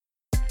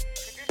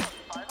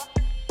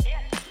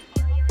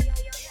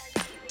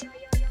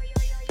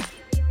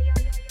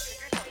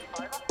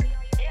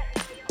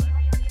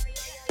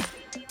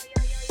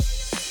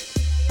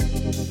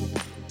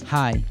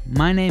Hi,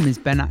 my name is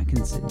Ben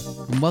Atkinson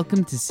and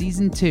welcome to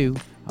Season 2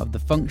 of the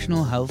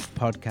Functional Health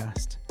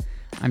Podcast.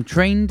 I'm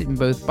trained in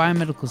both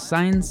biomedical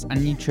science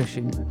and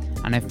nutrition,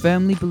 and I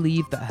firmly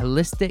believe that a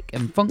holistic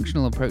and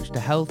functional approach to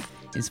health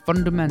is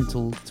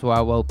fundamental to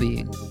our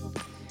well-being.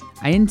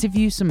 I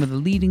interview some of the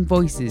leading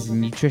voices in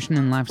nutrition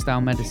and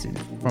lifestyle medicine,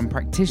 from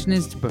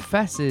practitioners to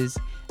professors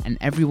and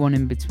everyone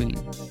in between.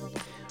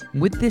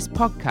 With this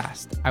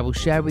podcast, I will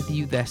share with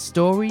you their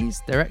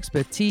stories, their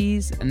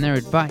expertise, and their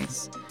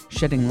advice,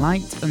 shedding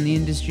light on the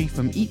industry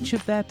from each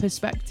of their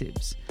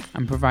perspectives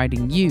and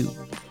providing you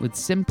with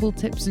simple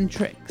tips and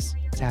tricks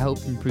to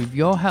help improve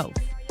your health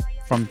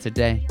from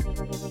today.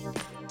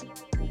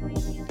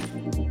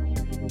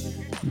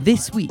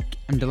 This week,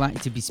 I'm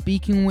delighted to be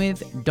speaking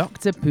with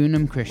Dr.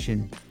 Punam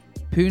Krishan.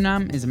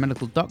 Punam is a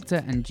medical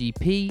doctor and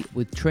GP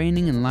with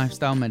training in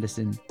lifestyle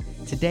medicine.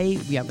 Today,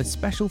 we have a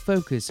special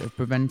focus of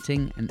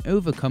preventing and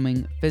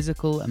overcoming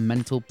physical and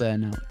mental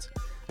burnout.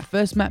 I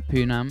first met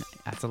Punam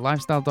at a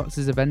lifestyle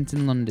doctors event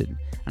in London,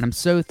 and I'm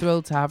so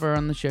thrilled to have her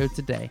on the show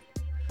today.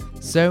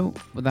 So,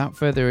 without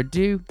further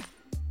ado,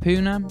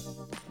 Punam,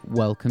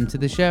 welcome to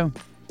the show.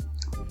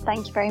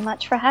 Thank you very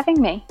much for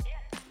having me.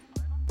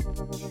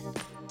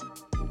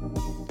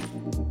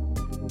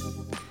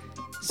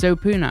 So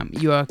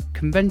Punam, you are a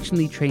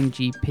conventionally trained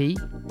GP.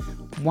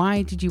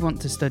 Why did you want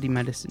to study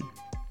medicine?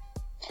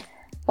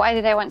 Why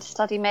did I want to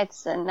study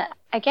medicine?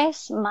 I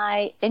guess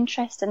my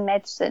interest in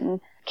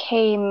medicine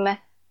came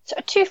sort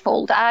of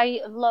twofold.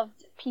 I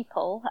loved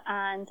people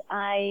and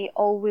I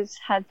always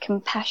had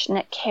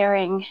compassionate,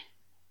 caring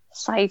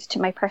side to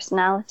my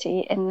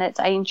personality in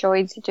that I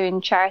enjoyed doing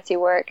charity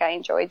work, I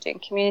enjoyed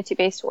doing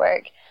community-based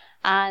work.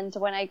 And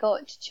when I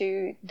got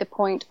to the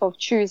point of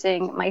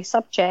choosing my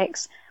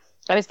subjects,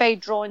 I was very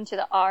drawn to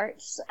the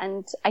arts.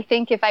 And I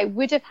think if I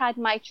would have had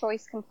my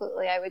choice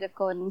completely, I would have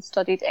gone and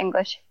studied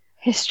English,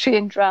 history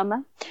and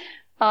drama.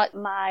 But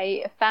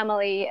my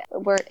family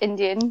were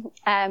Indian.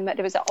 There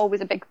was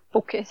always a big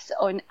focus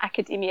on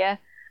academia,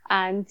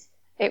 and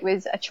it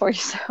was a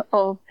choice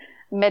of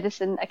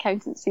medicine,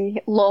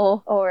 accountancy,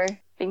 law, or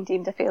being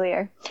deemed a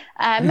failure.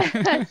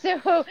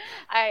 So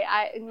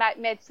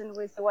medicine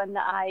was the one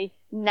that I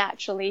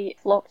naturally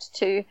flocked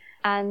to.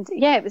 And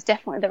yeah, it was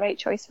definitely the right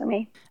choice for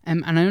me.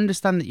 And I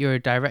understand that you're a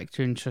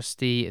director and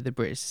trustee at the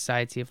British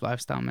Society of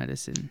Lifestyle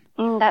Medicine.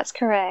 That's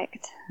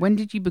correct. When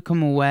did you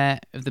become aware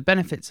of the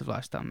benefits of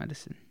lifestyle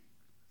medicine?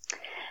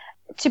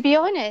 To be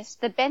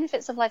honest, the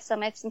benefits of lifestyle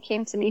medicine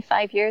came to me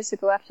 5 years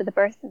ago after the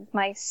birth of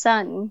my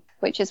son,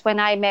 which is when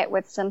I met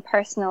with some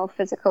personal,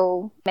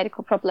 physical,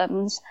 medical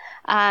problems.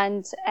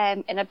 And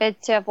in a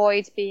bid to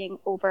avoid being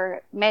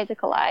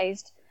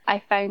over-medicalised, I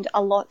found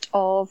a lot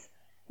of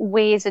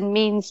ways and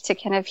means to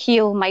kind of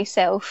heal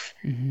myself.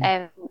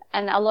 And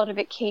a lot of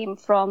it came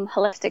from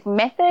holistic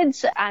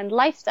methods and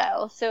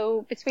lifestyle.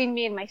 So between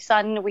me and my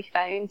son, we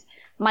found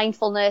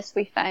mindfulness,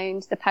 we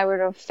found the power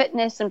of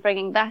fitness and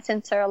bringing that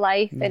into our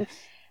life. Yes. And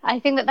I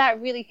think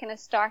that really kind of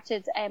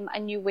started a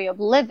new way of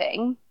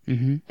living.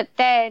 But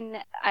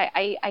then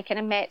I kind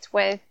of met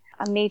with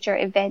a major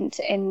event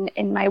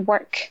in my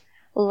work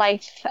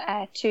life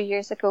 2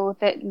 years ago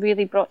that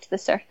really brought to the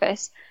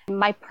surface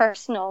my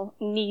personal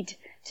need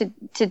to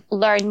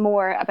learn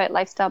more about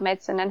lifestyle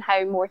medicine and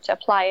how more to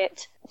apply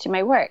it to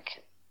my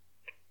work.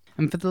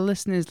 And for the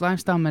listeners,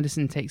 lifestyle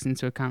medicine takes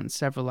into account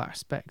several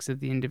aspects of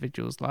the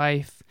individual's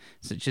life,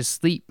 such as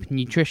sleep,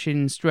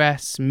 nutrition,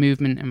 stress,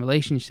 movement, and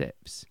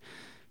relationships.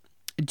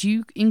 Do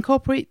you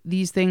incorporate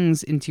these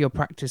things into your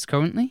practice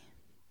currently?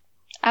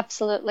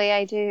 Absolutely,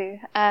 I do.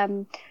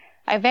 I'm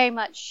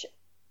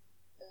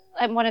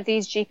one of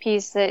these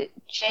GPs that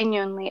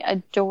genuinely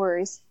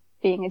adores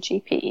being a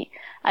GP.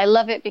 I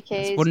love it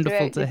because... It's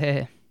wonderful to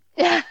hear.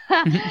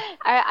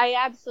 I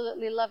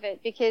absolutely love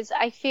it because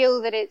I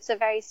feel that it's a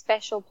very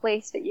special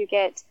place that you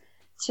get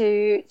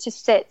to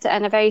sit,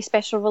 and a very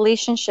special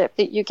relationship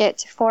that you get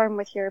to form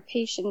with your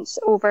patients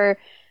over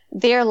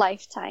their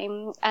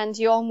lifetime, and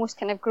you almost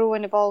kind of grow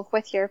and evolve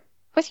with your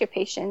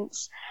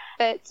patients.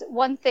 But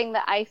one thing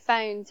that I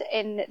found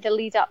in the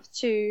lead up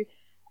to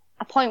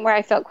a point where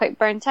I felt quite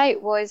burnt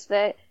out was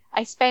that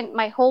I spent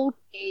my whole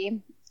day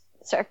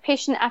sort of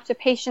patient after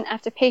patient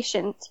after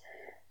patient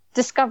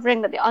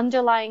discovering that the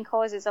underlying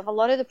causes of a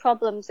lot of the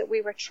problems that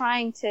we were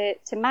trying to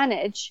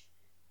manage,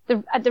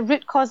 the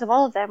root cause of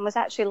all of them was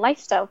actually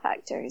lifestyle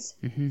factors.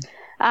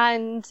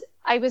 And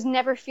I was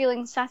never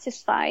feeling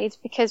satisfied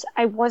because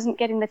I wasn't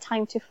getting the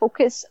time to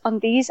focus on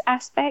these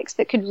aspects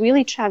that could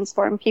really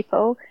transform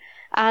people.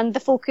 And the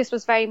focus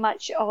was very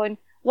much on,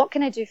 what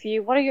can I do for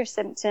you? What are your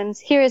symptoms?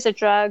 Here is a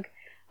drug,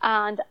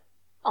 and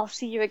I'll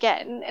see you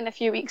again in a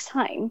few weeks'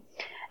 time.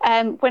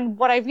 When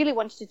what I really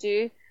wanted to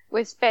do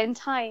was spend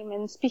time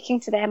in speaking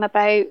to them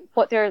about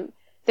what their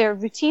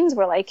routines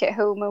were like at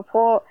home, and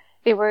what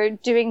they were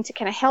doing to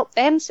kind of help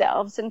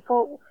themselves, and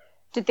what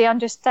did they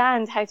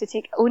understand how to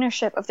take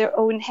ownership of their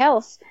own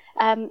health,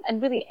 and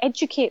really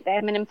educate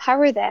them and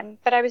empower them.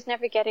 But I was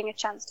never getting a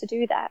chance to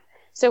do that.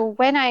 So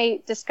when I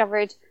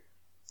discovered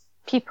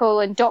people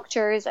and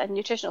doctors and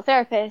nutritional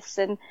therapists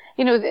and,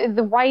 you know,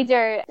 the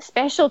wider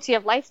specialty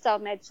of lifestyle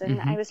medicine,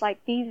 I was like,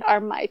 these are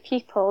my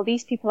people.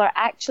 These people are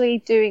actually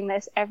doing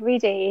this every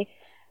day,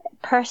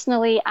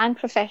 personally and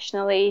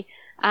professionally.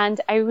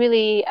 And I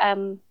really,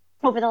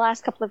 over the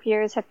last couple of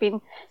years, have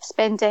been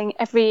spending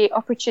every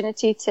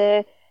opportunity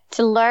to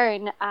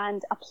learn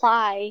and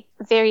apply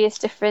various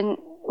different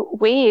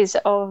ways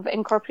of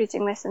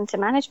incorporating this into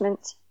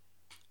management.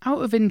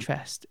 Out of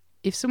interest,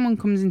 if someone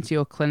comes into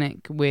your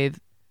clinic with,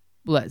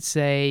 let's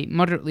say,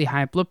 moderately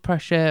high blood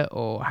pressure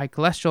or high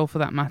cholesterol for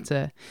that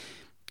matter,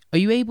 are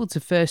you able to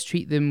first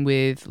treat them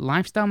with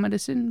lifestyle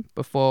medicine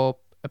before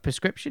a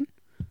prescription?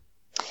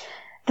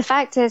 The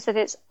fact is that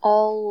it's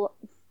all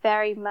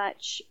very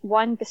much,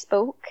 one,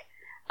 bespoke,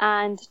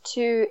 and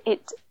two,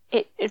 it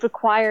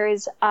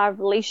requires a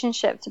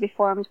relationship to be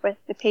formed with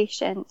the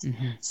patient.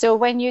 So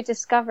when you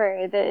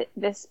discover that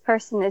this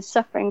person is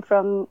suffering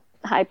from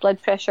high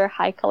blood pressure,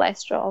 high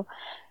cholesterol,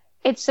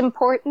 it's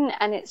important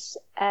and it's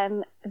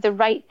the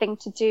right thing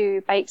to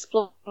do by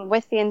exploring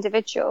with the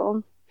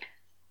individual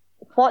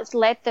what's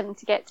led them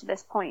to get to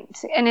this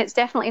point. And it's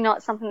definitely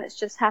not something that's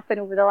just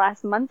happened over the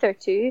last month or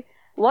two.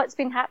 What's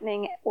been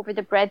happening over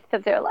the breadth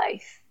of their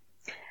life,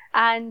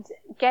 and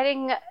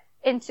getting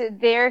into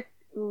their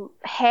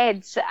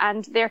heads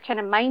and their kind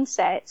of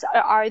mindsets.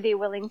 Are they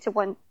willing to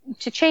want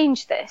to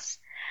change this?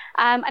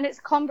 And it's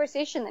a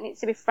conversation that needs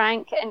to be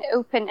frank and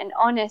open and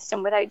honest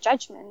and without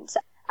judgment.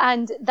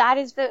 And that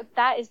is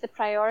the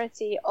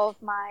priority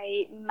of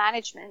my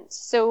management.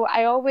 So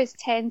I always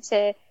tend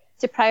to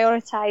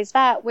prioritize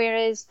that,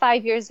 whereas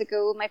 5 years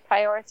ago, my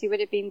priority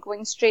would have been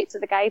going straight to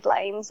the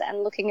guidelines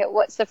and looking at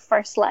what's the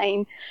first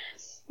line,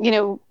 you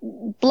know,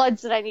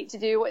 bloods that I need to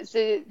do, what's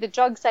the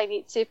drugs I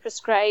need to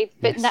prescribe.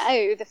 But now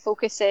the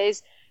focus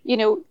is, you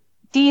know,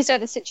 these are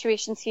the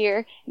situations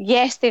here.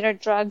 Yes, there are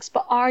drugs,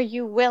 but are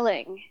you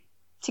willing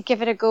to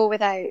give it a go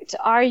without?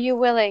 Are you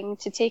willing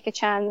to take a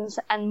chance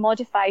and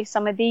modify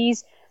some of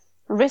these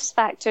risk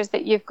factors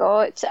that you've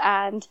got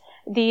and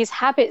these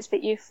habits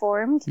that you've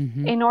formed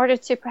in order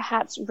to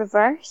perhaps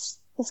reverse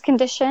this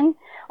condition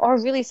or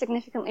really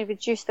significantly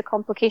reduce the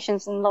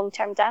complications and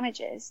long-term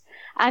damages?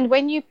 And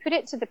when you put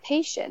it to the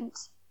patient,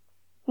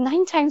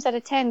 9 times out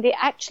of 10, they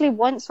actually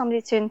want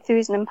somebody to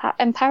enthuse and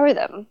empower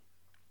them.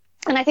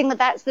 And I think that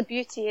that's the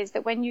beauty, is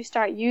that when you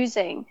start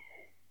using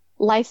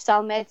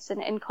lifestyle medicine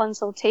in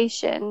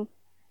consultation,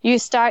 you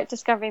start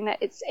discovering that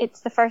it's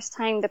the first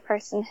time the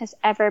person has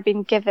ever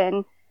been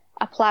given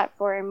a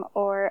platform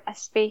or a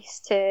space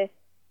to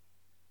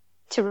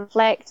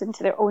reflect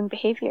into their own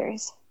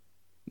behaviours.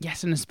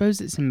 Yes, and I suppose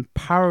it's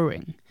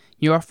empowering.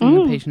 You're offering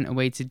the patient a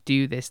way to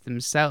do this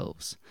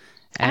themselves.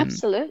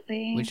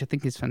 Absolutely. Which I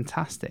think is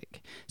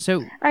fantastic.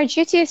 So our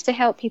duty is to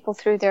help people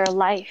through their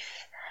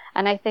life.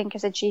 And I think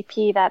as a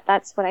GP,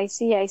 that's what I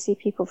see. I see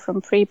people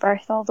from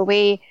pre-birth all the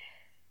way,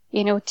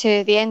 you know,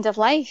 to the end of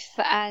life.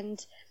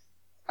 And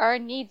our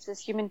needs as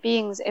human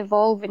beings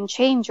evolve and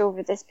change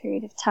over this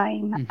period of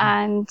time,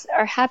 and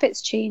our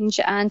habits change.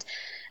 And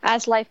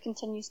as life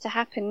continues to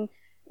happen,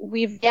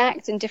 we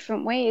react in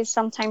different ways,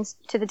 sometimes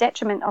to the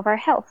detriment of our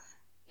health.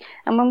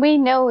 And when we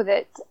know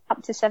that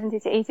up to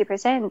 70 to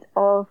 80%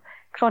 of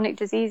chronic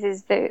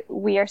diseases that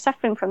we are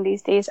suffering from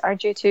these days are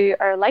due to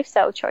our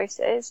lifestyle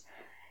choices,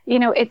 you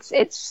know,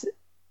 it's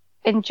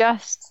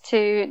unjust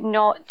to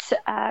not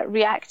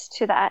react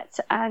to that.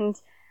 And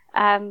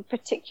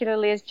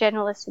particularly as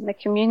generalists in the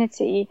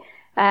community,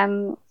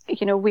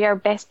 you know, we are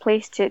best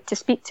placed to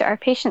speak to our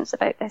patients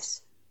about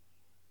this.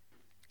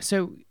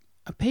 So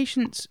are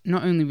patients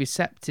not only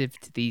receptive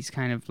to these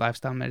kind of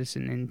lifestyle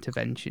medicine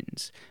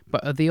interventions,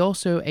 but are they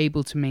also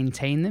able to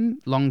maintain them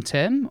long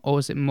term, or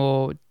is it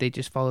more they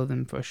just follow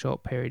them for a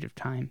short period of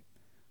time?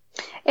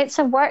 It's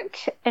a work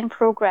in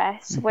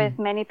progress with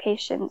many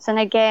patients. And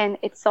again,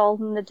 it's all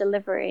in the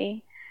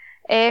delivery.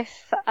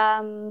 If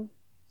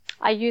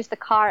I use the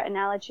car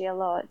analogy a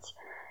lot.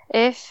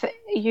 If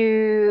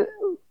you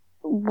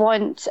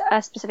want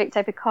a specific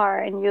type of car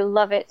and you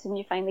love it and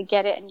you finally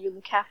get it and you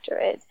look after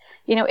it,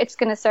 you know, it's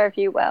going to serve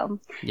you well.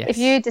 Yes. If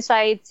you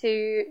decide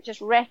to just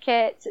wreck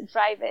it,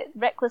 drive it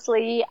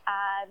recklessly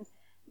and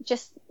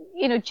just,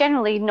 you know,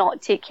 generally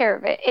not take care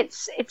of it,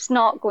 it's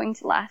not going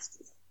to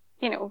last,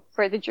 you know,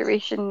 for the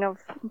duration of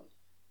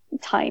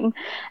time.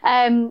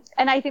 And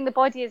I think the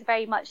body is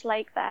very much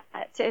like that,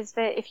 is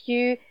that if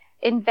you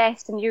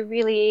invest and you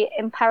really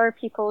empower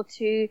people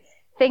to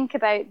think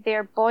about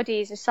their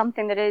bodies as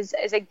something that is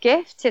a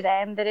gift to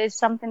them, that is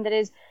something that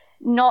is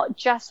not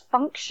just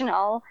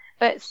functional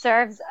but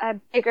serves a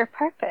bigger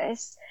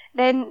purpose,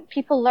 then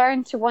people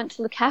learn to want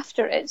to look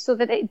after it so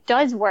that it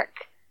does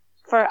work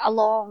for a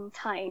long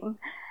time,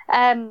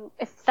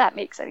 if that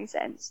makes any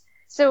sense.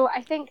 So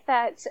I think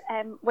that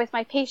with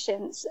my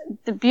patients,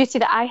 the beauty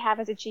that I have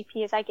as a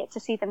GP is I get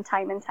to see them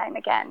time and time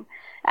again.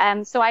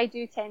 So I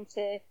do tend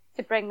to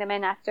bring them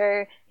in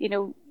after, you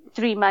know,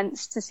 3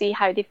 months to see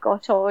how they've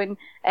got on.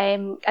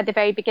 At the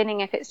very beginning,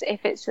 if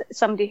it's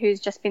somebody who's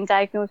just been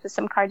diagnosed with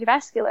some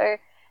cardiovascular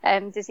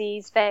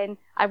disease, then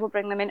I will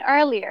bring them in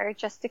earlier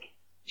just to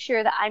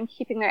sure that I'm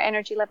keeping their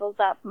energy levels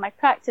up. My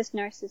practice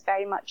nurse is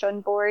very much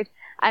on board.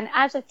 And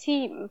as a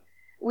team,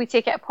 we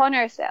take it upon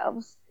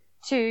ourselves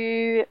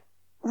to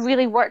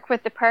really work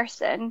with the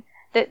person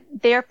that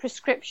their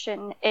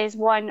prescription is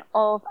one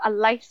of a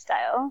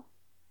lifestyle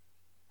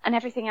and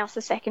everything else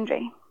is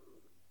secondary.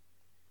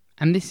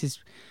 And this is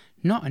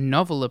not a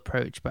novel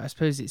approach, but I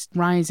suppose it's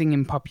rising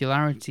in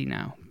popularity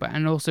now, but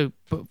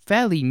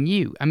fairly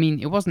new. I mean,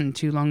 it wasn't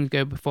too long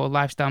ago before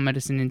lifestyle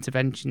medicine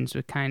interventions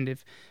were kind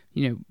of,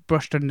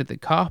 brushed under the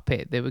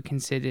carpet. They were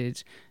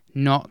considered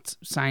not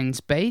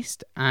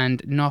science-based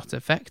and not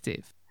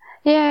effective.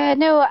 Yeah,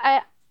 no,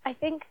 I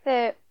think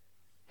that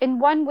in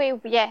one way,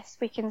 yes,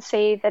 we can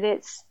say that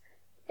it's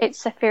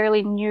a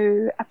fairly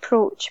new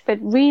approach, but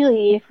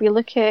really, if we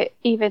look at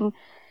even,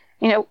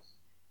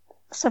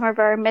 some of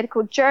our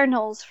medical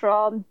journals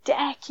from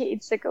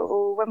decades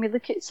ago, when we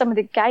look at some of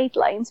the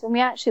guidelines, when we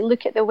actually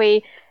look at the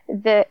way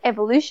the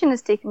evolution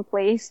has taken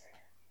place,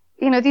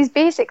 these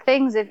basic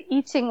things of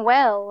eating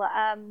well,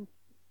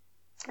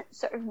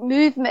 sort of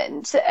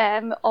movement,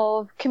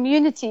 of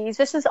communities,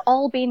 this has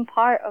all been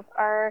part of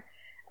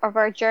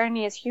our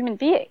journey as human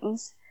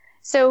beings.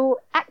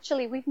 So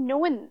actually, we've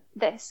known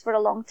this for a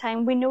long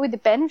time. We know the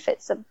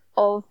benefits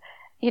of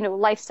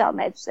lifestyle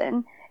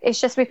medicine.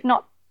 It's just we've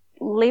not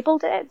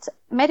labeled it.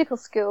 Medical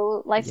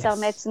school, lifestyle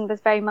medicine was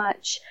very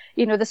much,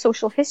 the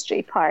social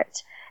history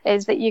part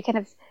is that you kind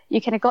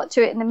of got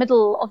to it in the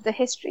middle of the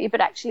history, but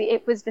actually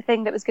it was the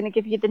thing that was going to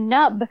give you the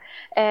nub.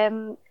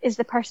 Is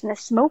the person a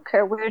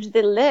smoker? Where did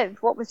they live?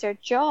 What was their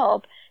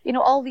job?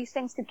 All these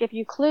things could give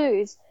you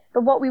clues.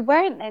 But what we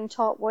weren't then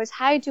taught was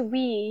how do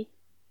we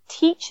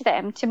teach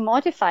them to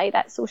modify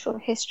that social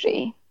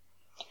history?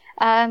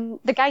 The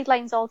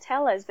guidelines all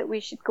tell us that we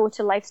should go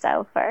to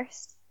lifestyle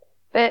first,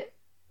 but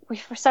we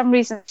for some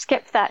reason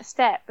skip that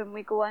step and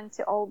we go on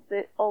to all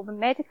the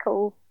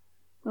medical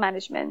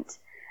management.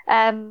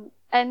 And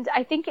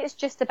I think it's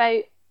just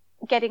about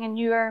getting a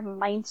newer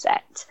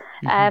mindset.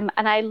 And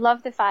I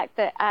love the fact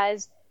that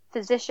as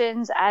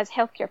physicians, as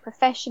healthcare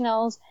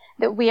professionals,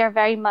 that we are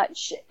very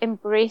much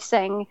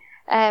embracing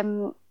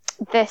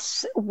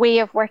this way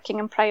of working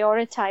and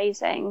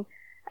prioritizing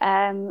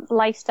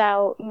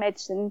lifestyle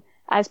medicine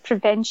as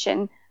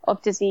prevention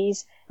of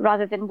disease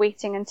rather than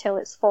waiting until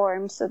it's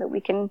formed so that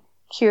we can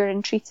cure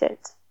and treat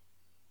it.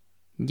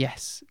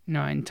 Yes,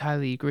 no, I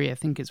entirely agree. I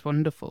think it's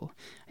wonderful.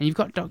 And you've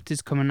got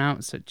doctors coming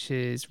out such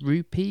as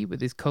Rupi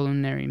with his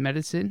culinary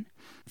medicine,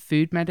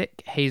 food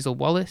medic Hazel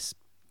Wallace,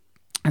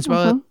 as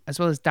well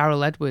as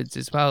Daryl Edwards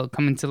as well,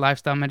 coming to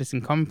lifestyle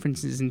medicine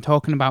conferences and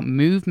talking about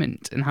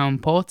movement and how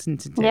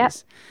important it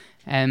is,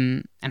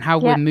 and how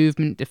we're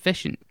movement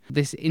deficient.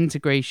 This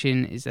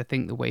integration is, I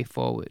think, the way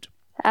forward.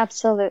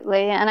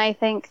 Absolutely. And I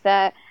think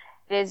that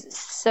it is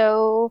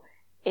so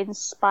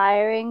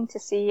inspiring to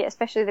see,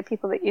 especially the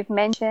people that you've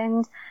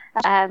mentioned,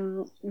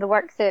 the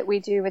work that we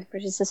do with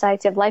British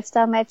Society of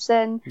Lifestyle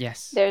Medicine.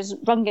 Yes. There's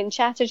Rangan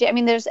Chatterjee. I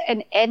mean, there's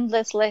an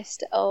endless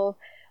list of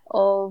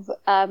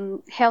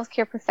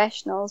healthcare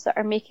professionals that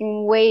are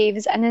making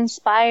waves and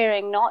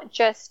inspiring not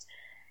just,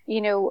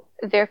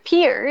 their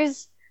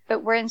peers,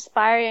 but we're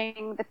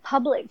inspiring the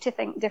public to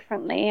think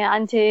differently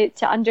and to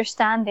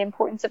understand the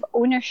importance of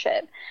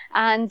ownership.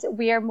 And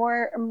we are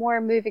more and more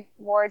moving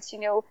towards,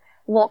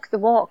 walk the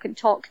walk and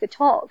talk the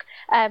talk,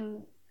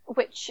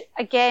 which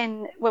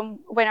again, when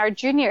our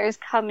juniors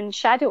come and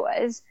shadow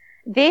us,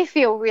 they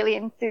feel really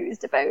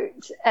enthused about,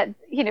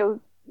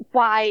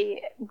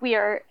 why we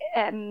are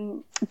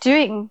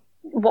doing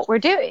what we're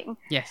doing.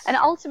 Yes. And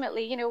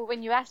ultimately,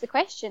 when you ask the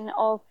question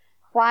of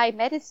why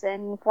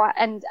medicine,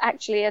 and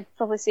actually I'd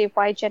probably say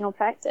why general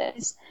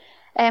practice,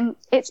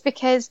 it's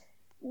because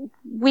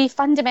we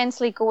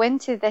fundamentally go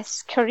into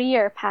this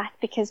career path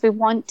because we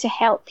want to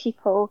help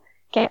people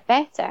get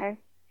better.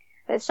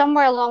 But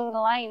somewhere along the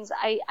lines,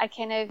 I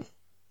kind of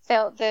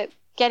felt that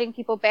getting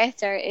people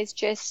better is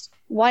just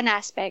one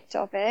aspect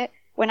of it.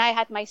 When I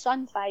had my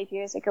son 5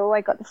 years ago,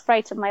 I got the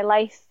fright of my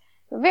life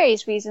for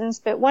various reasons,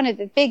 but one of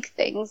the big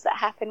things that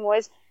happened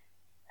was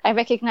I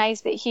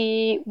recognised that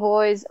he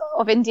was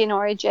of Indian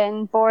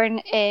origin, born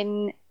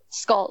in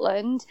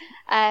Scotland,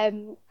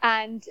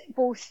 and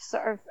both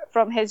sort of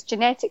from his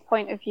genetic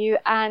point of view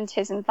and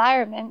his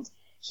environment,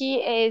 he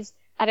is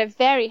at a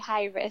very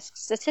high risk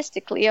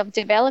statistically of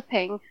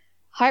developing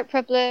heart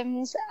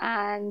problems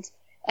and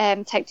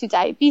type 2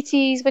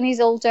 diabetes when he's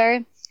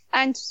older.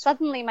 And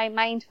suddenly my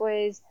mind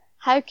was,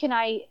 how can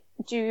I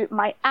do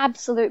my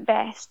absolute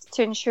best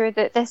to ensure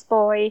that this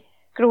boy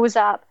grows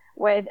up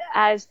with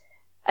as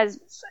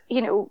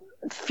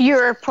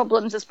fewer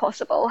problems as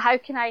possible? How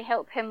can I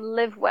help him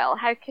live well?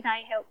 How can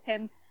I help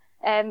him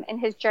in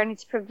his journey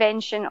to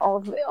prevention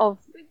of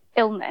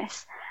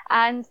illness?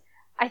 And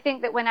I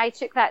think that when I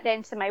took that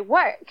then to my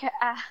work,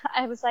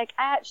 I was like,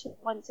 I actually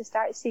want to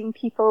start seeing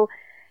people,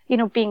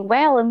 being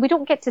well. And we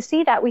don't get to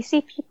see that. We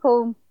see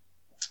people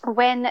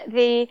when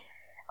they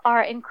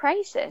are in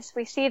crisis.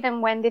 We see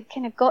them when they've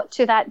kind of got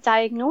to that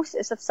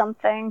diagnosis of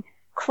something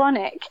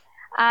chronic.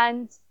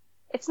 And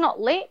it's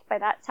not late by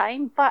that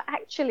time, but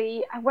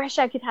actually I wish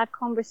I could have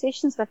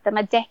conversations with them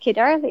a decade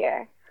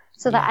earlier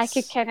so that I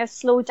could kind of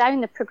slow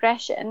down the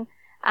progression.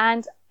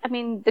 And I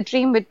mean, the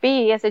dream would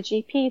be as a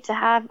GP to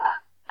have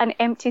an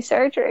empty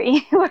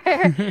surgery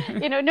where,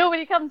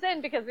 nobody comes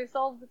in because we've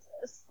solved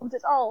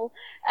it all.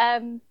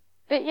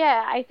 But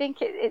yeah, I think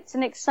it's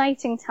an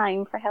exciting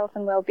time for health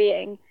and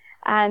well-being.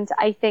 And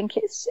I think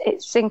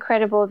it's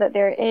incredible that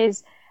there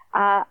is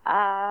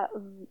a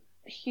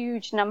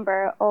huge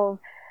number of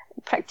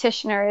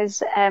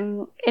practitioners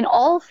in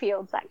all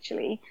fields,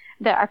 actually,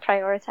 that are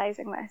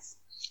prioritizing this.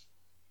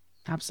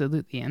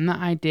 Absolutely. And that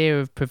idea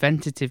of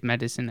preventative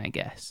medicine, I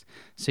guess.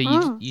 So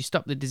you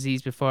stop the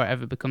disease before it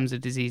ever becomes a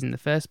disease in the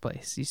first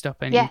place. You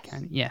stop any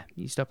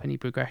you stop any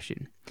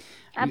progression.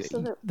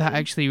 Absolutely. That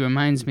actually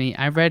reminds me,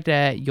 I read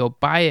your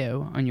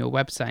bio on your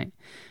website,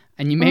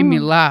 and you made me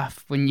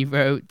laugh when you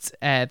wrote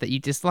that you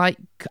dislike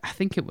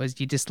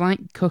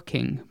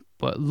cooking,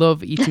 but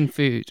love eating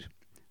food.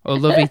 Or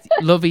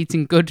love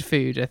eating good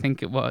food, I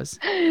think it was.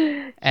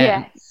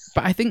 Yes.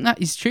 But I think that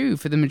is true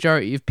for the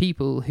majority of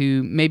people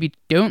who maybe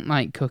don't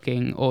like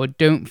cooking or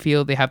don't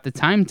feel they have the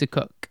time to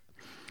cook.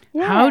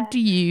 Yeah. How do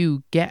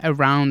you get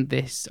around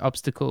this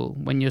obstacle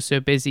when you're so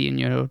busy in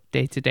your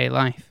day-to-day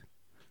life?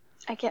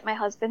 I get my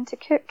husband to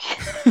cook.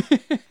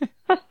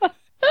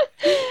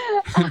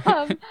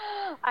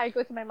 I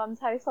go to my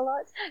mum's house a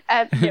lot.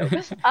 I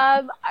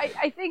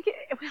think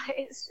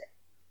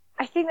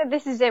that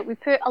this is it. We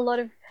put a lot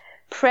of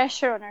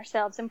pressure on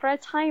ourselves, and for a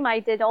time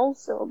I did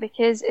also,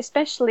 because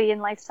especially in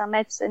lifestyle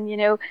medicine,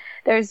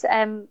 there's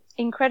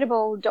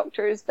incredible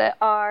doctors that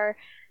are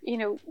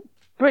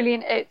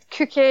brilliant at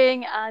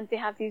cooking, and they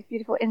have these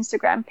beautiful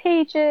Instagram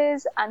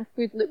pages and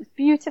food looks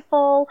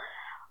beautiful,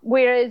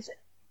 whereas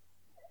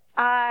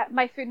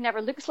my food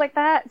never looks like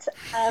that,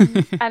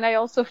 and I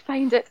also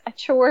find it a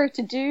chore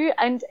to do,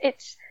 and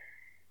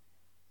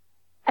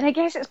I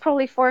guess it's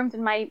probably formed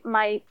in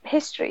my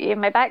history,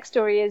 and my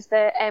backstory is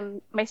that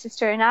my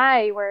sister and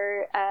I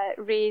were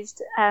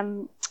raised,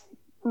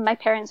 my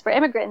parents were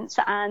immigrants,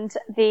 and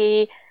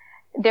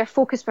their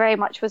focus very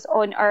much was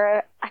on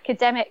our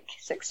academic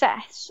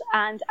success,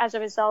 and as a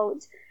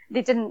result,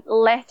 they didn't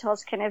let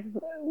us kind of,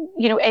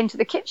 enter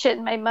the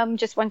kitchen. My mum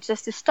just wanted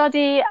us to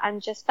study,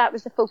 and just that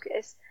was the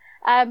focus.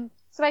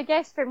 So I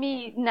guess for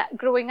me,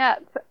 growing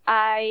up,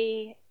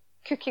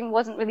 cooking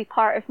wasn't really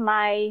part of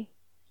my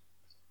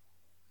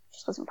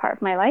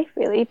life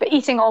really, but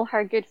eating all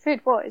her good food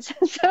was.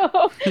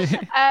 So,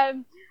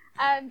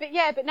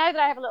 but now that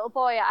I have a little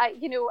boy,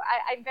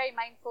 I'm very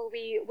mindful.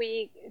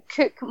 We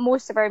cook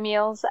most of our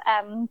meals,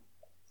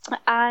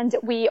 and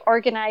we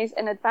organize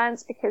in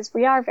advance because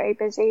we are very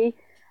busy.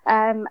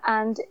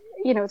 And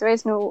there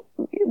is no,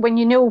 when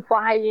you know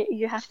why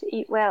you have to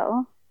eat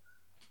well,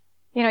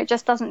 it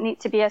just doesn't need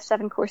to be a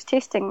 7-course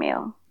tasting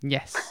meal.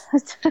 Yes.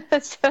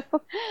 So,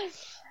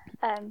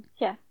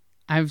 yeah.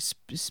 I've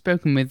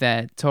spoken with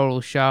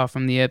Toral Shah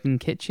from the Urban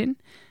Kitchen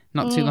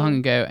not too long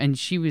ago, and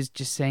she was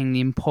just saying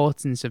the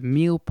importance of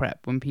meal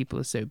prep when people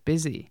are so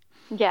busy.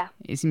 Yeah.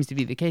 It seems to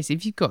be the case.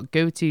 If you've got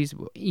go-tos,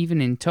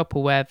 even in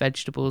Tupperware,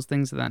 vegetables,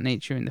 things of that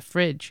nature in the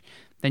fridge,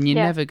 then you're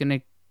never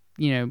going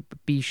to,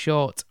 be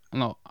short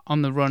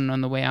on the run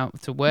on the way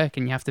out to work,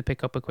 and you have to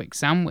pick up a quick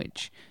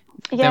sandwich.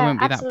 There won't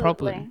be that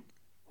problem.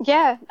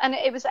 Yeah, and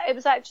it was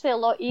actually a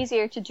lot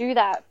easier to do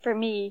that for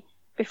me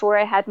before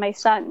I had my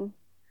son.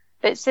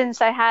 But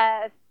since I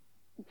had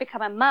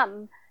become a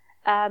mum,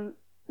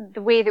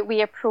 the way that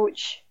we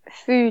approach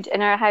food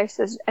in our house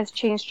has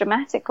changed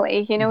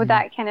dramatically.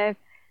 That kind of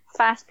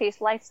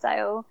fast-paced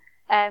lifestyle,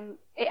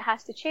 it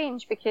has to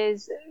change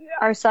because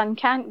our son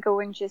can't go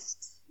and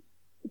just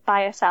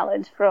buy a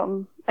salad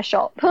from a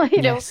shop,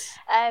 Yes.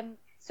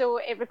 So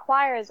it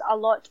requires a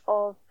lot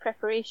of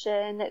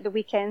preparation. The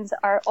weekends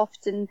are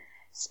often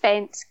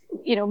spent,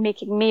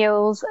 making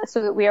meals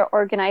so that we are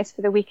organized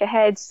for the week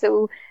ahead,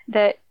 so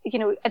that,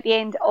 at the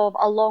end of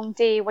a long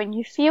day, when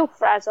you feel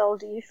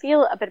frazzled, you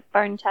feel a bit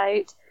burnt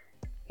out,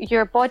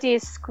 your body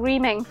is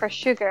screaming for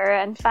sugar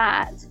and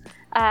fat,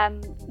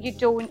 you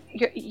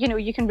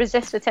can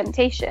resist the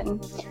temptation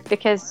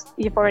because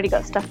you've already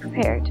got stuff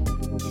prepared.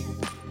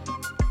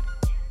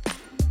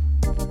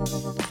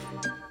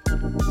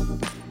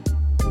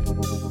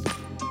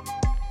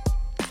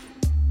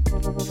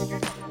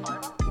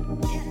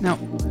 Now,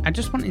 I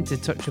just wanted to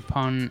touch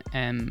upon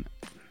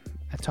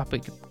a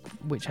topic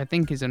which I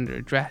think is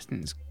under-addressed,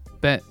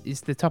 but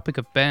it's the topic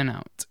of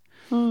burnout.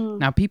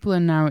 Now, people are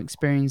now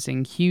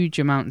experiencing huge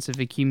amounts of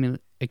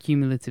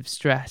accumulative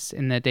stress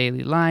in their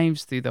daily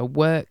lives through their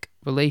work,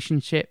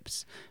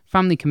 relationships,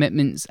 family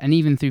commitments, and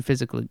even through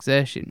physical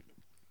exertion.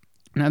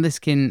 Now, this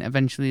can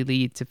eventually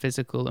lead to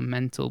physical and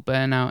mental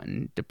burnout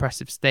and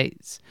depressive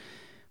states,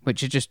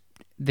 which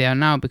they are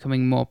now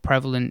becoming more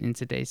prevalent in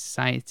today's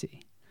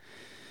society.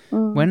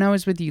 When I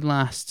was with you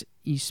last,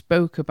 you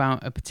spoke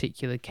about a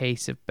particular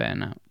case of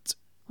burnout.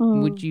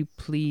 Would you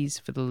please,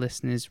 for the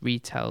listeners,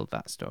 retell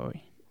that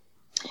story?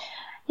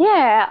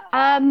 Yeah.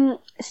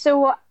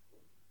 So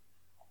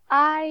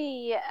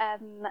I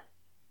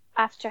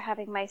after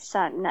having my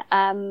son,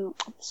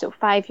 so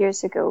 5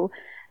 years ago,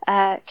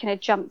 kind of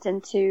jumped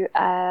into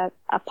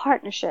a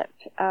partnership,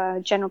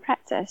 general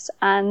practice,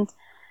 and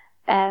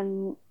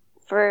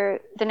for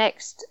the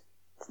next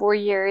 4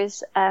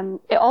 years,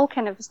 it all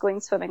kind of was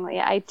going swimmingly.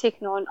 I'd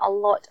taken on a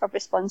lot of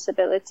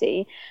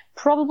responsibility,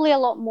 probably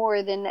a lot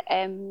more than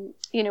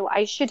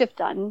I should have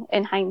done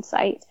in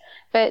hindsight.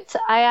 But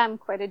I am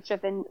quite a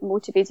driven,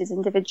 motivated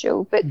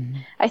individual. But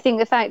I think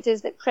the fact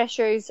is that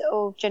pressures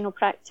of general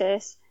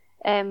practice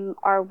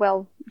are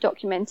well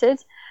documented,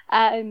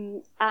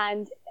 and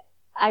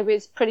I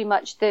was pretty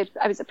much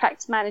I was a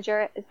practice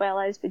manager as well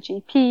as the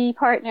GP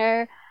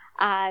partner,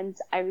 and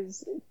I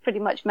was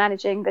pretty much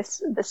managing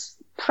this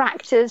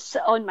practice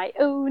on my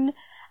own.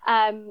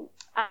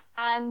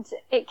 And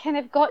it kind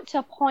of got to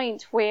a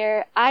point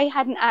where I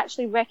hadn't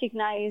actually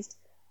recognized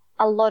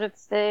a lot of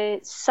the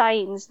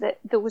signs that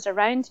those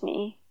around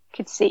me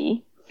could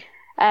see.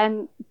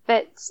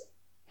 But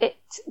it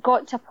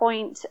got to a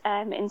point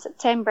in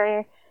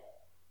September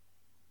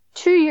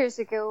 2 years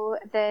ago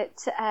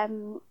that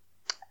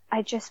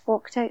I just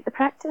walked out the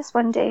practice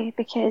one day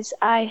because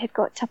I had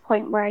got to a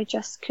point where I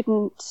just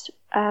couldn't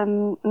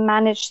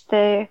manage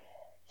the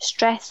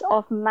stress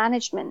of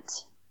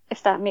management,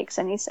 if that makes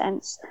any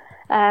sense.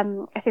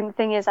 I think the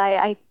thing is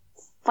I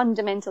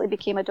fundamentally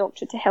became a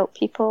doctor to help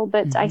people,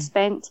 but I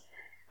spent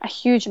a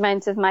huge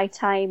amount of my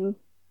time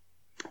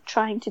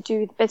trying to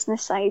do the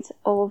business side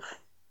of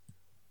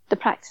the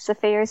practice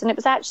affairs, and it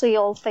was actually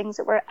all things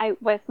that were out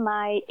with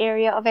my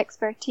area of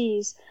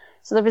expertise.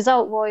 So the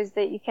result was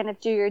that you kind of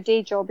do your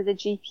day job as a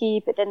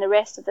GP, but then the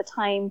rest of the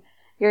time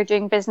you're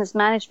doing business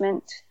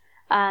management.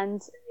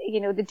 And,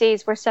 the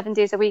days were 7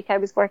 days a week. I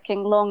was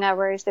working long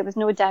hours. There was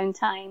no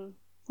downtime.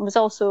 I was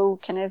also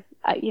kind of,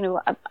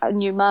 a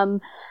new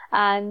mum.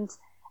 And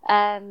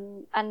I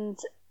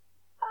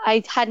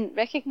hadn't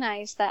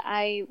recognized that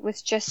I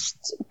was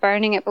just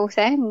burning at both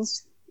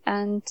ends.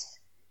 And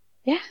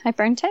yeah, I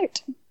burnt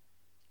out.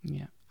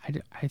 Yeah.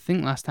 I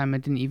think last time I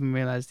didn't even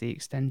realize the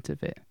extent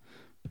of it.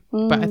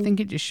 But I think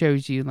it just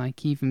shows you,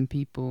 like, even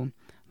people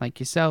like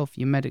yourself,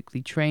 you're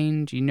medically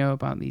trained, you know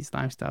about these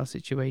lifestyle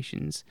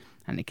situations,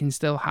 and it can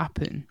still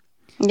happen.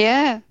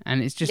 Yeah.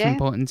 And it's just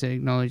important to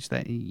acknowledge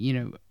that,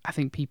 I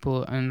think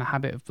people are in the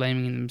habit of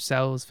blaming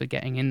themselves for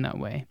getting in that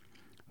way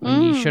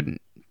when you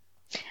shouldn't.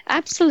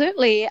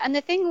 Absolutely. And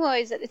the thing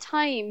was, at the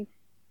time,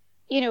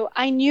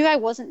 I knew I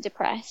wasn't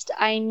depressed.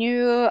 I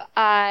knew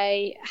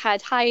I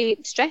had high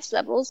stress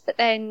levels, but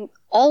then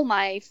all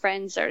my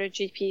friends that are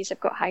GPs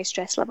have got high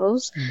stress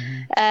levels.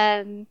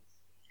 And,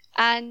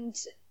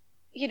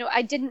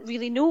 I didn't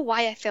really know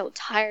why I felt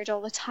tired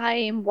all the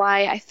time,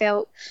 why I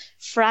felt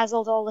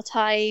frazzled all the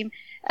time.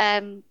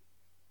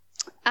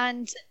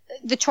 And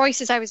the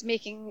choices I was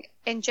making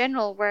in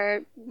general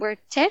were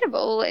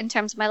terrible in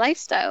terms of my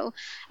lifestyle.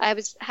 I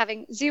was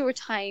having zero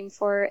time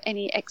for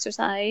any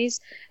exercise.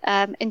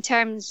 In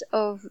terms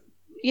of,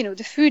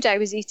 the food I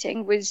was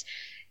eating was,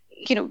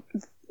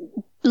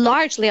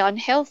 largely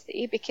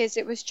unhealthy because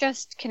it was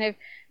just kind of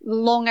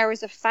long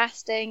hours of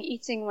fasting,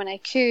 eating when I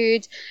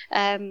could,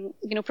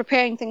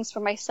 preparing things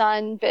for my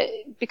son. But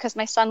because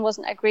my son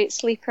wasn't a great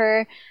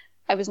sleeper,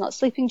 I was not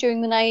sleeping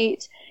during the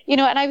night,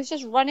 and I was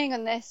just running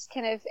on this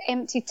kind of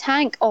empty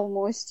tank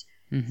almost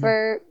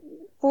for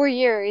 4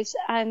 years.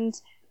 And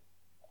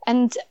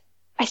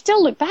I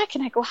still look back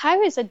and I go,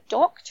 how as a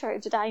doctor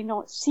did I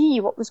not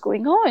see what was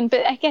going on?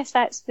 But I guess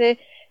that's the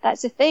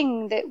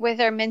thing, that with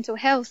our mental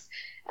health,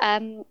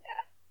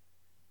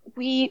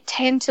 we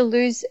tend to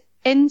lose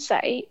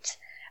insight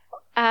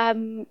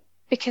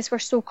because we're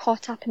so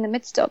caught up in the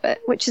midst of it,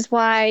 which is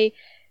why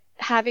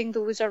having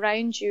those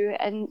around you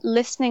and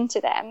listening to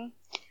them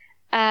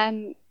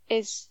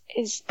is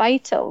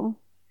vital,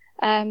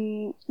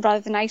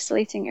 rather than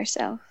isolating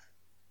yourself.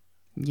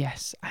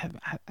 Yes,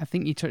 I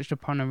think you touched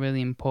upon a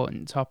really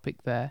important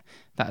topic there.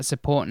 That a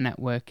support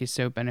network is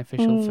so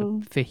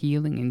beneficial for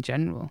healing in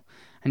general,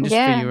 and just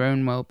for your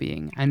own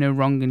well-being. I know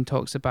Rangan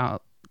talks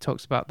about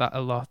that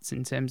a lot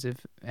in terms of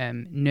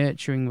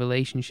nurturing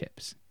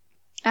relationships.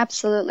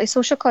 Absolutely.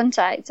 Social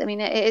contact, I mean,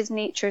 it is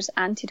nature's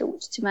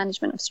antidote to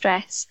management of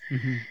stress.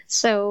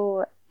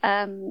 So,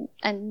 and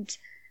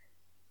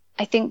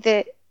I think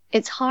that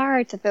it's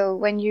hard, though,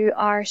 when you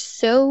are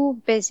so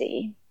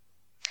busy,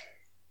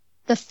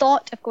 the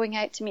thought of going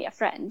out to meet a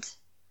friend,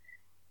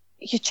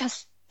 you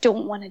just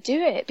don't want to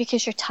do it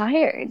because you're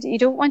tired. You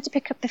don't want to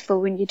pick up the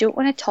phone. You don't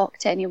want to talk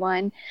to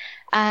anyone.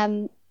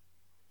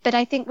 But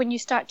I think when you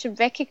start to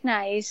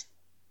recognize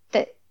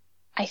that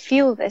I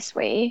feel this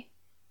way,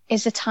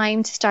 is the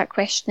time to start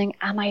questioning,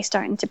 am I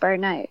starting to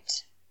burn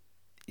out?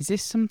 Is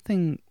this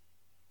a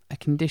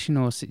condition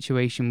or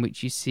situation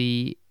which you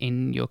see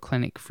in your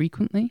clinic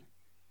frequently?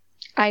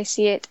 I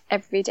see it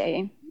every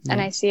day,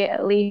 and I see it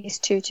at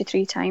least 2 to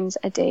 3 times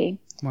a day.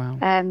 Wow.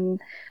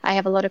 I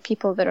have a lot of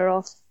people that are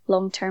off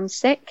long-term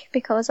sick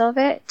because of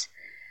it,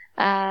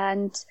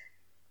 and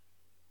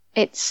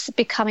it's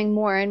becoming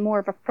more and more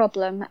of a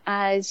problem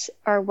as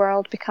our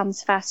world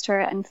becomes faster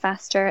and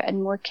faster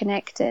and more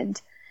connected.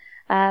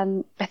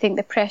 I think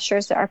the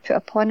pressures that are put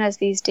upon us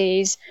these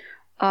days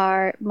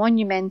are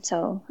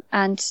monumental,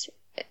 and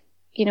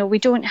we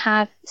don't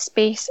have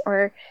space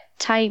or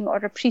time or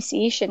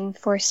appreciation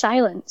for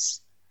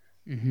silence.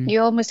 Mm-hmm.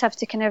 You almost have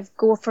to kind of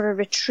go for a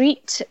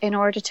retreat in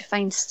order to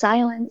find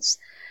silence.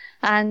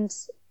 And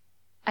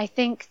I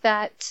think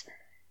that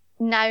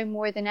now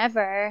more than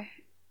ever,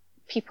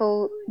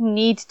 people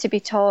need to be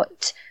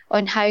taught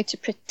on how to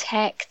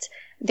protect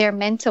their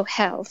mental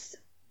health,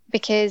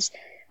 because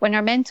when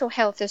our mental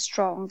health is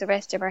strong, the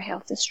rest of our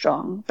health is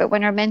strong. But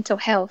when our mental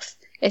health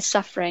is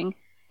suffering,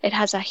 it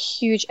has a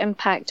huge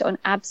impact on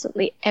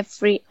absolutely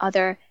every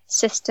other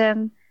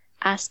system,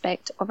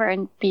 aspect of our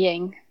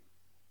being.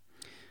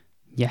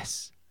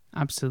 Yes,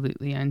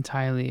 absolutely. I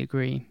entirely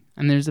agree.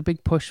 And there's a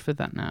big push for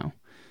that now,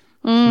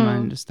 from my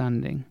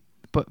understanding.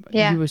 But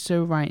you were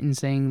so right in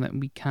saying that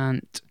we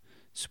can't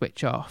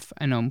switch off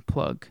and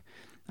unplug.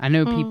 I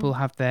know people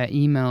have their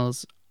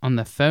emails on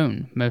their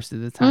phone most of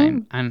the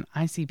time, and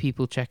I see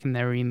people checking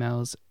their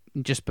emails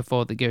just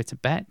before they go to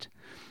bed.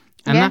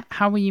 And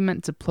how are you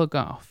meant to plug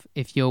off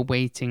if you're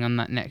waiting on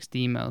that next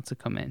email to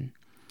come in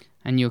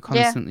and you're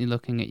constantly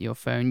looking at your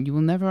phone? You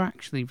will never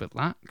actually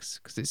relax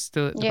because it's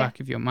still at the back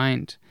of your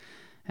mind.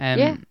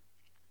 And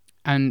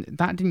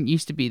that didn't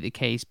used to be the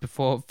case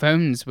before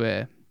phones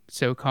were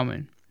so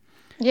common.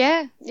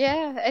 Yeah.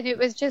 And it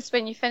was just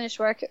when you finish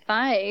work at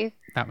 5.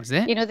 That was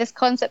it. This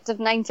concept of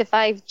 9 to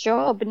 5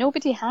 job,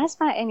 nobody has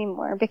that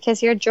anymore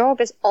because your job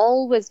is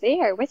always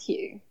there with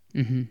you.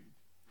 Mm-hmm.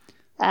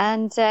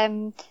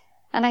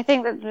 And I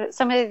think that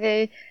some of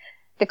the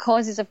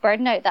causes of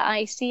burnout that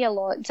I see a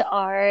lot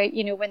are,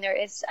 when there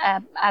is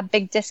a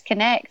big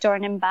disconnect or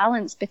an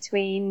imbalance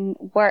between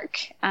work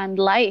and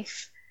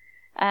life.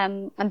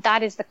 And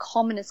that is the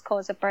commonest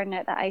cause of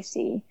burnout that I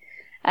see.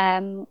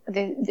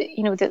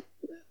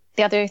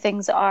 The other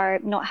things are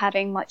not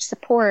having much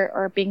support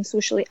or being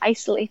socially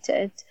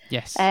isolated.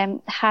 Yes.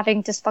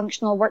 Having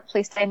dysfunctional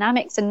workplace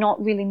dynamics and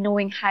not really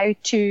knowing how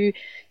to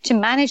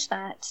manage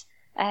that.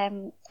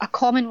 A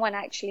common one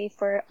actually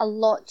for a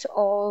lot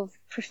of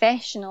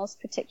professionals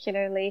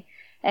particularly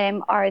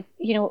are,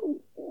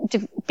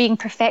 being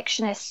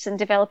perfectionists and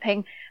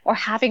developing or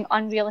having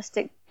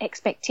unrealistic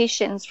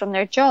expectations from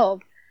their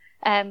job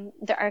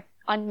that are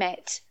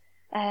unmet.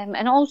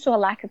 And also a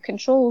lack of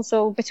control.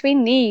 So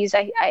between these,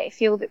 I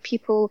feel that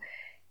people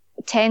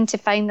tend to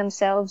find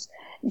themselves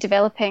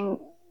developing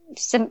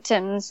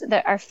symptoms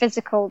that are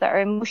physical, that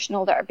are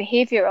emotional, that are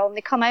behavioral, and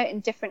they come out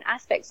in different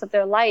aspects of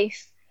their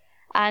life.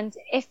 And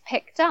if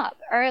picked up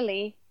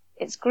early,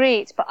 it's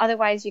great. But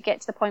otherwise, you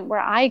get to the point where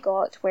I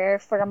got, where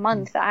for a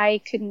month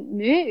I couldn't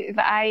move.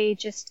 I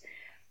just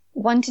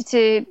wanted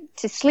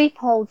to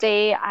sleep all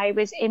day. I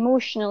was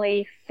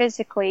emotionally,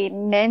 physically,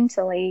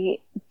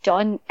 mentally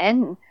done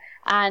in.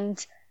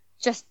 And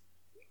just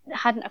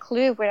hadn't a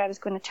clue where I was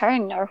going to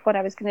turn or what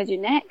I was going to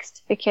do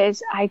next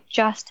because I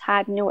just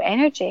had no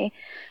energy.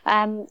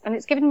 And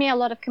it's given me a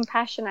lot of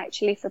compassion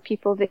actually for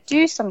people that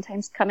do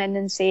sometimes come in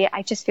and say,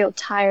 I just feel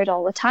tired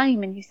all the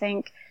time. And you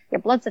think, your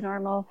blood's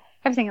normal,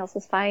 everything else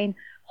is fine.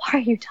 Why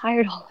are you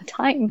tired all the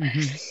time?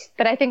 Mm-hmm.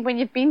 But I think when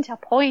you've been to a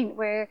point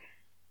where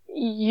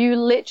you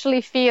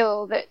literally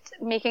feel that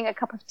making a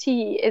cup of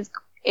tea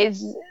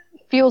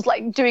feels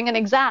like doing an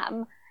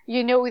exam,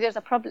 there's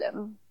a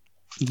problem.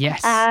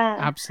 Yes,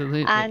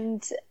 absolutely.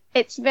 And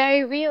it's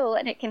very real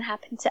and it can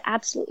happen to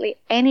absolutely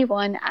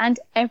anyone and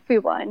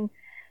everyone.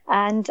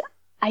 And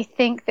I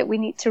think that we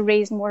need to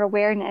raise more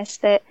awareness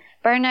that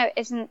burnout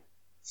isn't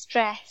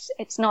stress.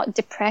 It's not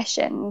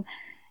depression.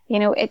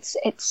 It's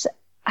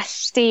a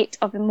state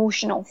of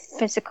emotional,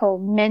 physical,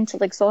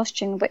 mental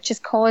exhaustion, which is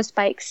caused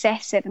by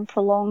excessive and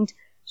prolonged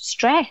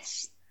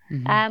stress.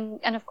 Mm-hmm.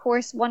 And of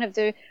course, one of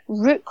the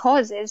root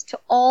causes to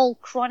all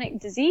chronic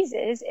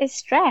diseases is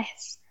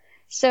stress.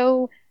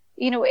 So,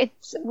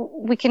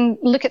 we can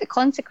look at the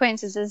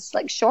consequences as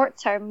like short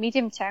term,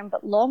 medium term,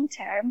 but long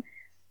term.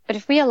 But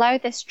if we allow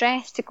this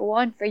stress to go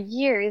on for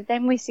years,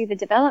 then we see the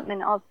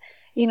development of,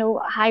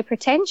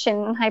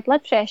 hypertension, high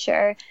blood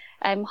pressure,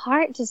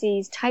 heart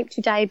disease, type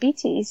 2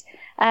 diabetes.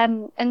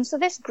 And so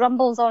this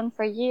grumbles on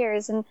for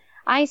years. And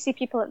I see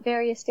people at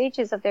various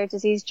stages of their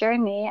disease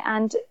journey.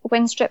 And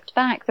when stripped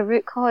back, the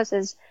root cause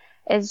is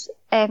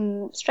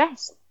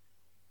stress.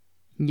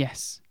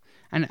 Yes.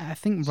 And I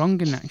think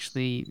Rongan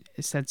actually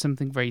said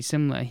something very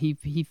similar.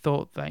 He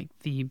thought like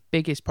the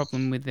biggest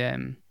problem with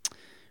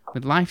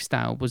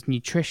lifestyle was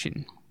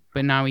nutrition,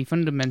 but now he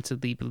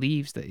fundamentally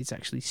believes that it's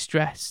actually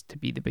stress to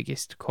be the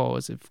biggest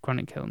cause of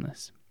chronic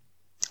illness.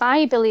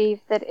 I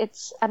believe that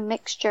it's a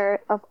mixture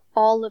of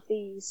all of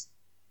these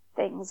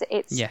things.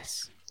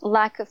 It's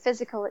lack of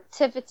physical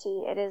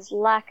activity. It is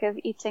lack of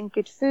eating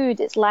good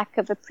food. It's lack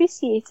of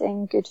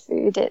appreciating good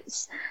food.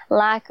 It's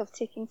lack of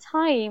taking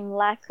time,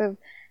 lack of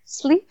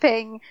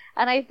sleeping.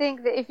 And I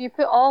think that if you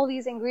put all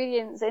these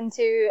ingredients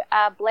into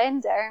a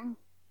blender,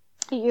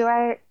 you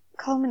are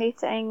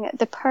culminating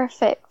the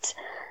perfect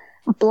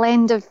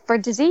blend for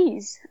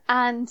disease.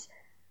 And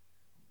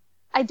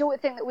I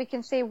don't think that we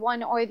can say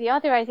one or the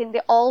other. I think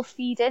they all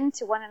feed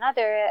into one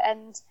another.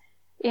 And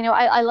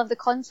I love the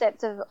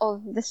concept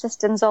of the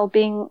systems all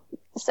being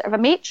sort of a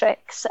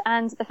matrix.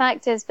 And the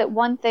fact is that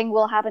one thing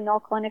will have a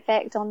knock-on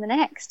effect on the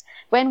next.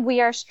 When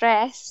we are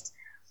stressed,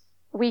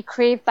 we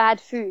crave bad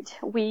food.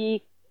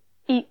 We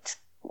eat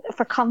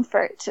for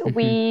comfort. Mm-hmm.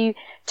 We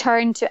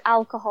turn to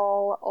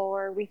alcohol,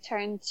 or we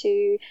turn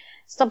to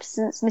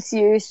substance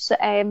misuse.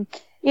 And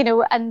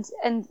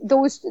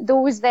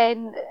those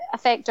then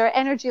affect our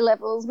energy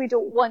levels. We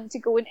don't want to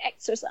go and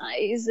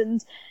exercise,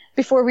 and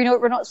before we know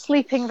it, we're not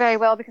sleeping very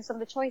well because some of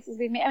the choices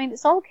we make. I mean,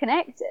 it's all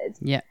connected.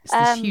 Yeah, it's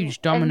this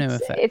huge domino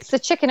effect. It's the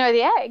chicken or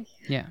the egg.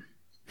 Yeah.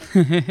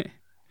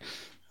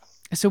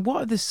 So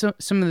what are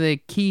some of the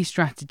key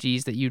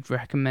strategies that you'd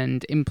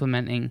recommend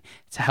implementing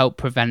to help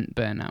prevent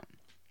burnout?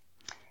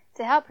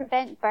 To help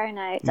prevent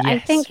burnout, yes, I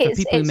think for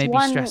people who may be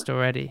stressed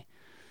already.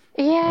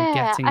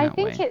 Yeah, I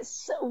think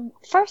it's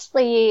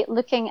firstly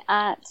looking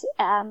at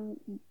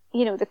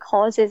the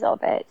causes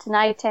of it, and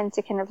I tend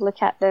to kind of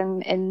look at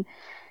them in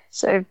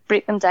sort of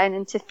break them down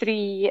into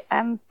three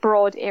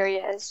broad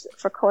areas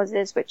for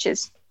causes, which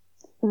is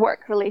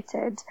work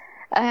related,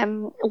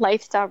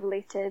 lifestyle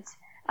related,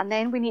 and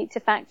then we need to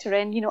factor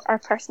in our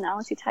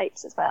personality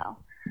types as well.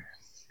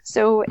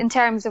 So in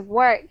terms of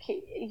work,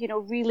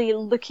 really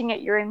looking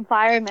at your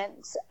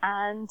environment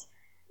and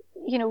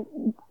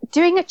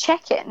doing a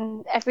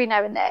check-in every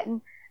now and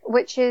then,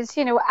 which is,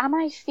 am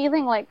I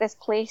feeling like this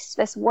place,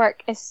 this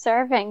work is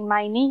serving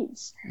my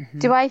needs? Mm-hmm.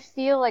 Do I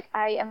feel like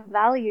I am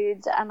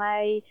valued? Am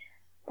I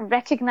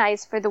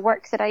recognized for the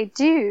work that I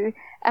do?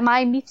 Am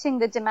I meeting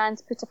the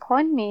demands put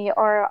upon me,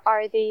 or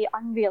are they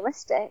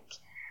unrealistic?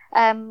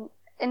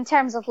 In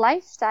terms of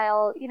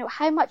lifestyle,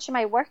 how much am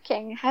I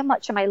working? How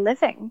much am I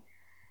living?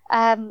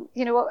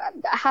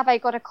 Have I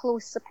got a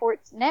close support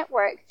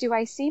network? Do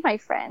I see my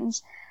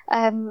friends?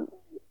 And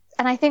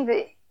I think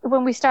that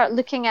when we start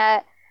looking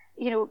at,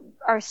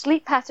 our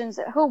sleep patterns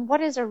at home,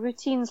 what is our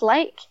routines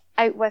like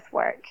out with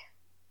work?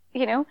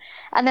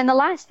 And then the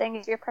last thing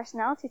is your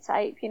personality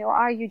type.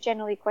 Are you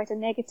generally quite a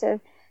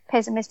negative,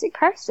 pessimistic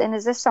person?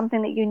 Is this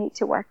something that you need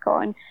to work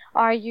on?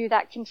 Are you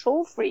that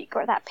control freak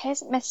or that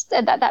pessimist,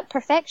 that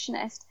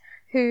perfectionist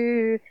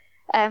who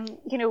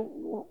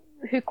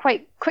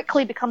quite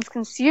quickly becomes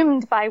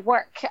consumed by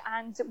work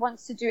and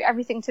wants to do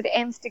everything to the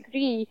nth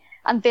degree,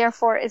 and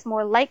therefore is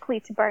more likely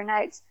to burn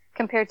out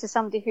compared to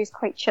somebody who's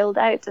quite chilled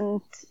out and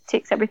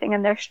takes everything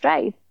in their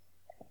stride?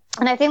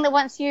 And I think that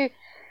once you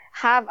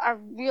have a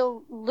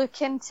real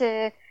look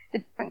into the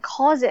different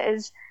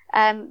causes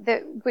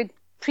that would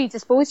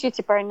predispose you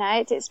to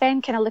burnout, it's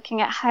then kind of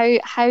looking at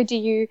how do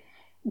you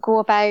go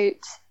about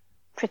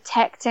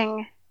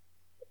protecting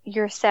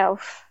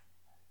yourself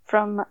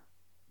from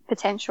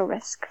potential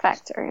risk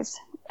factors.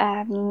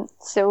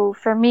 So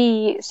for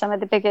me, some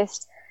of the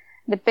biggest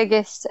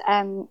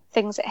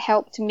things that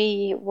helped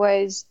me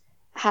was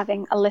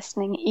having a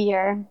listening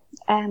ear.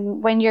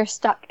 When you're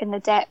stuck in the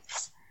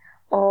depths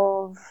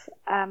of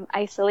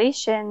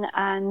isolation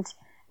and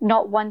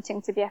not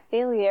wanting to be a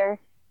failure,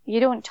 you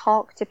don't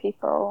talk to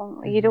people.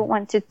 Mm-hmm. You don't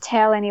want to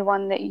tell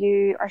anyone that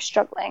you are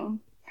struggling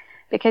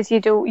because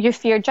you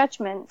fear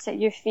judgment.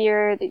 You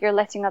fear that you're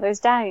letting others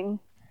down.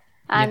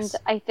 And yes.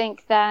 I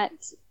think that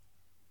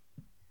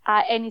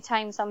any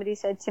time somebody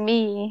said to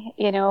me,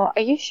 are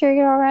you sure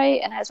you're all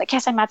right? And I was like,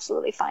 yes, I'm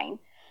absolutely fine.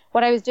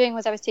 What I was doing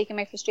was I was taking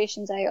my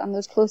frustrations out on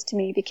those close to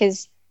me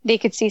because they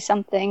could see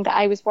something that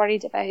I was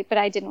worried about, but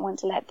I didn't want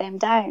to let them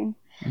down.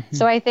 Mm-hmm.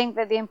 So I think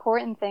that the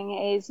important thing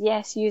is,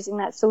 yes, using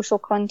that social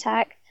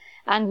contact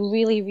and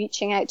really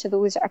reaching out to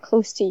those that are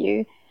close to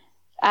you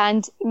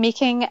and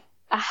making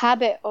a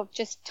habit of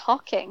just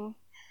talking.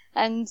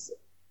 And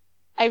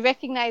I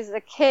recognize as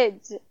a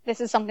kid,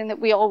 this is something that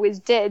we always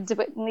did,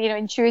 but,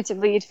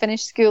 intuitively you'd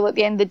finish school at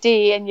the end of the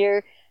day and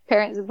your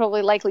parents would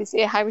probably likely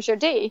say, how was your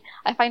day?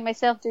 I find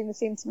myself doing the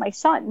same to my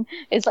son.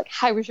 It's like,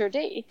 how was your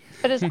day?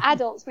 But as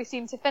adults, we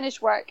seem to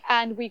finish work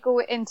and we go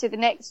into the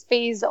next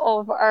phase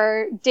of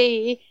our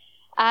day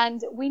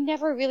and we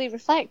never really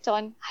reflect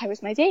on how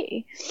was my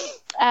day.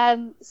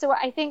 So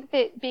I think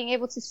that being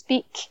able to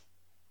speak,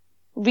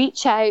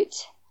 reach out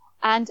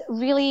and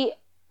really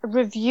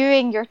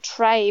reviewing your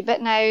tribe.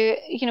 But now,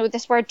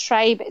 this word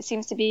tribe, it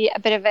seems to be a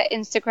bit of an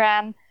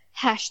Instagram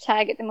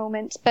hashtag at the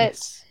moment, but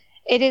yes.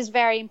 It is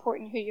very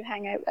important who you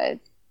hang out with.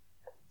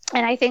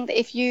 And I think that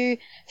if you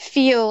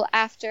feel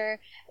after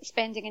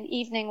spending an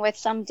evening with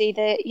somebody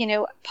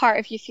that, part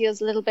of you feels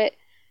a little bit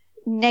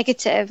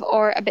negative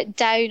or a bit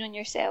down on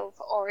yourself,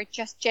 or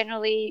just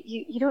generally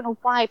you don't know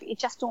why, but you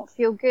just don't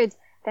feel good,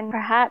 then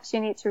perhaps you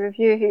need to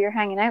review who you're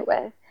hanging out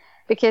with,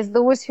 because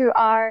those who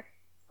are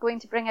going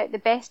to bring out the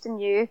best in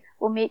you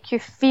will make you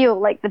feel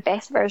like the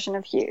best version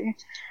of you.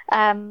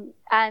 And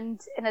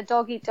in a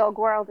dog-eat-dog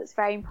world, it's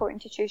very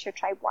important to choose your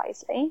tribe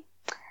wisely.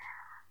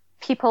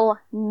 People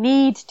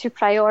need to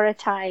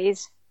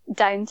prioritize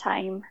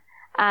downtime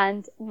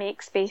and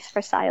make space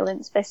for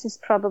silence. This is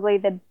probably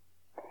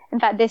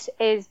this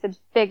is the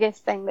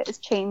biggest thing that has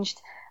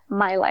changed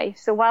my life.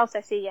 So whilst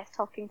I say yes,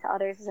 talking to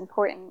others is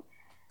important,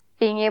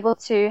 being able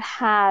to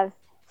have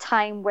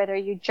time, whether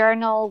you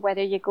journal,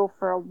 whether you go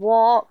for a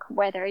walk,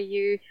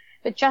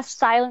 but just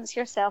silence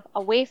yourself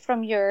away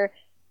from your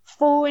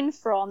phone,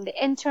 from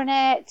the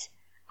internet,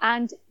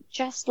 and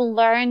just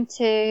learn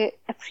to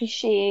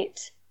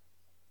appreciate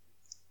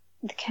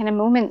the kind of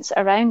moments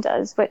around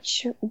us,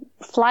 which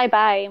fly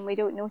by and we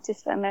don't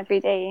notice them every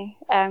day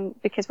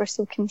because we're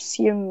so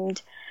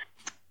consumed.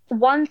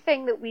 One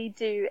thing that we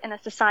do in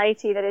a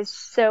society that is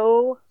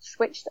so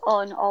switched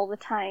on all the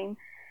time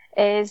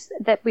is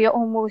that we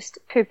almost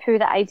poo-poo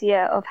the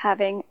idea of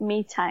having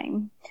me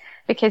time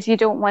because you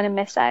don't want to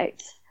miss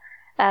out.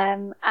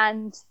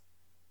 And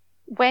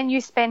when you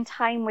spend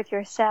time with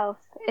yourself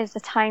is the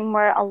time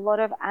where a lot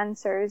of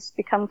answers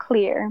become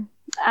clear.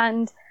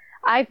 And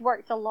I've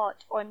worked a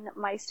lot on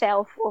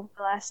myself over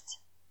the last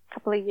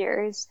couple of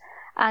years,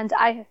 and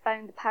I have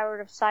found the power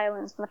of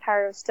silence and the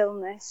power of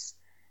stillness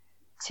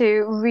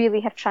to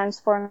really have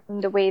transformed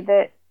the way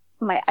that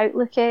my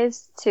outlook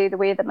is, to the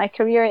way that my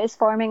career is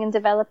forming and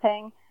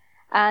developing.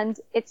 And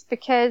it's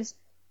because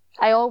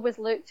I always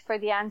looked for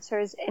the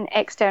answers in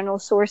external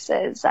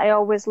sources. I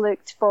always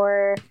looked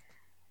for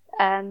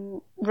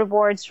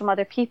rewards from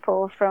other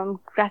people, from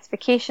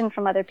gratification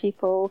from other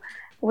people.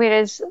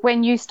 Whereas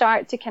when you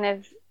start to kind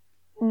of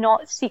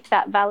not seek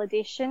that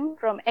validation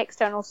from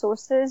external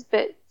sources,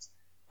 but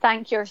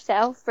thank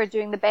yourself for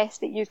doing the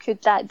best that you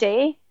could that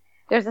day,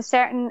 there's a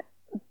certain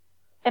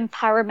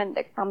empowerment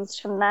that comes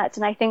from that.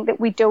 And I think that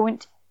we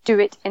don't do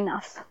it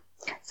enough.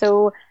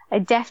 So I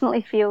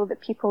definitely feel that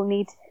people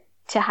need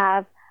to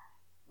have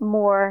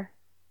more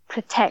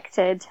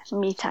protected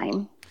me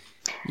time.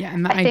 Yeah,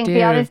 and that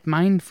idea of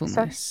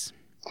mindfulness.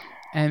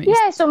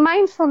 So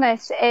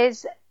mindfulness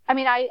is,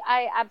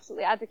 I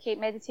absolutely advocate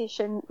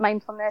meditation,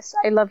 mindfulness.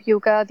 I love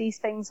yoga. These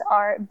things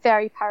are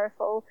very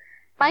powerful.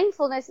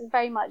 Mindfulness is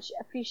very much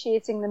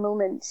appreciating the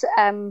moment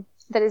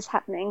that is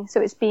happening.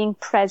 So it's being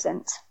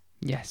present.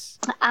 Yes.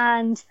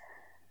 And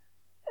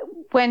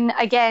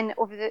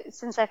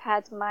since I've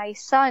had my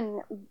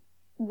son,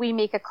 we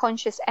make a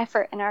conscious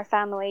effort in our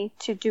family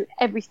to do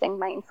everything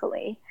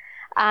mindfully.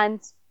 And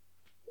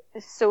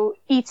so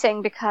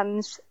eating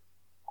becomes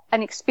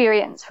an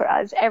experience for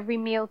us. Every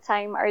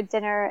mealtime, our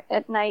dinner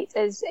at night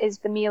is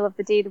the meal of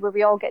the day where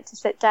we all get to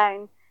sit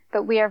down,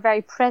 but we are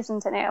very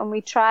present in it, and we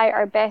try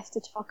our best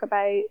to talk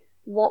about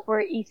what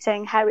we're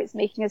eating, how it's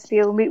making us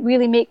feel. We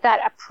really make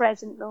that a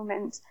present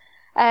moment.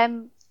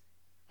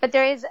 But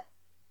there is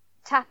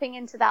tapping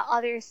into that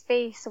other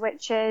space,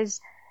 which is,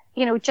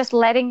 just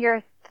letting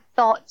your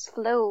thoughts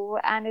flow,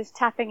 and is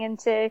tapping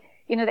into,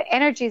 the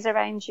energies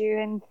around you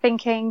and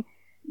thinking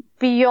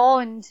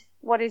beyond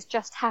what is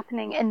just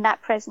happening in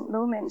that present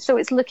moment. So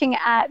it's looking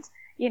at,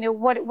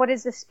 what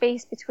is the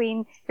space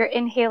between your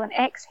inhale and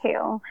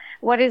exhale?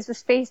 What is the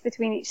space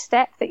between each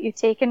step that you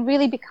take? And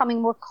really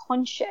becoming more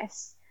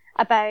conscious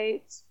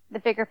about the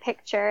bigger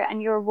picture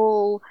and your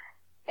role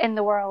in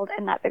the world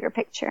in that bigger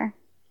picture.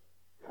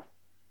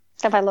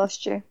 Have I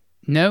lost you?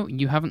 No,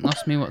 you haven't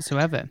lost me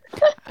whatsoever.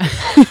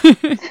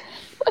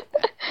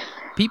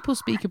 People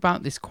speak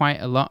about this quite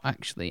a lot,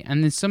 actually,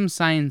 and there's some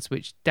science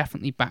which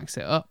definitely backs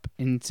it up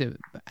into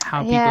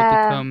how people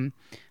become.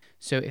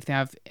 So if they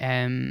have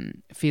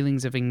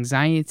feelings of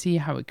anxiety,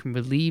 how it can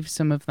relieve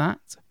some of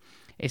that.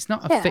 It's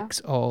not a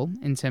fix-all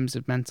in terms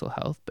of mental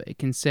health, but it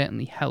can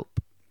certainly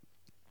help.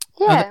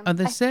 Yeah, are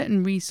there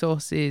certain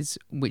resources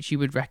which you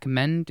would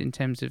recommend in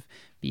terms of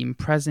being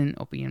present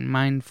or being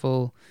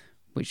mindful,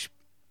 which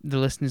the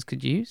listeners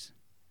could use?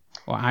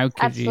 Or I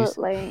could use?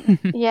 Absolutely.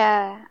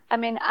 Yeah.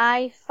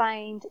 I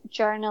find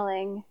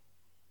journaling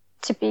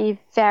to be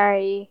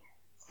very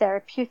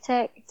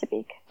therapeutic, to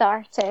be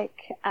cathartic.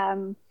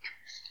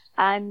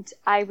 And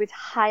I would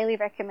highly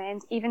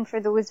recommend, even for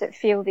those that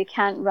feel they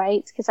can't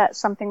write, because that's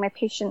something my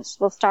patients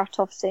will start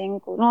off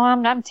saying, no,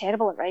 I'm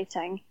terrible at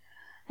writing.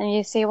 And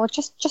you say, well,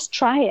 just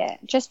try it.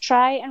 Just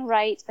try and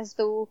write as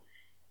though,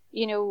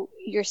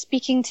 you're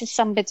speaking to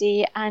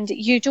somebody, and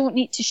you don't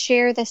need to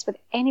share this with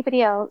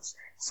anybody else.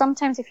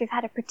 Sometimes if you've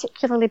had a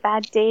particularly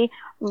bad day,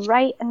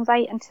 write and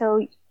write until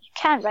you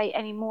can't write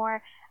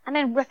anymore, and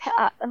then rip it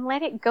up and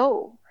let it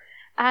go.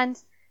 And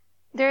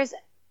there's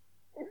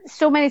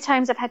so many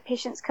times I've had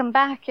patients come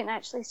back and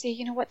actually say,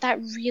 that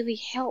really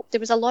helped. There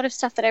was a lot of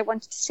stuff that I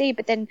wanted to say,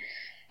 but then,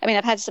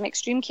 I've had some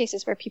extreme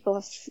cases where people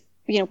have,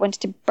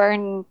 wanted to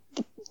burn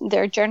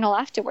their journal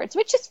afterwards,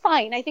 which is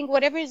fine. I think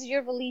whatever is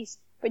your release,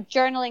 but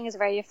journaling is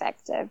very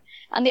effective.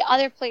 And the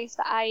other place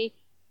that I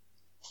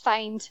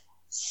find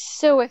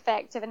so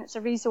effective, and it's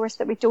a resource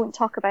that we don't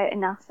talk about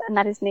enough, and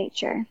that is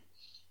nature.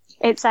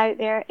 It's out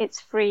there,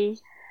 it's free,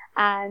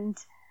 and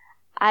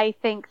I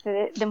think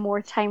that the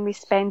more time we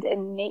spend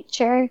in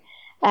nature,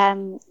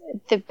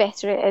 the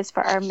better it is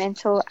for our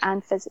mental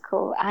and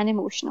physical and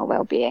emotional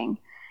well-being.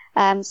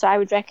 So I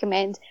would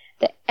recommend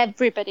that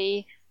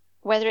everybody,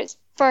 whether it's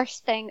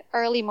first thing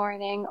early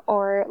morning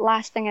or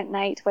last thing at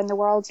night when the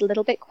world's a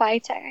little bit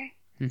quieter,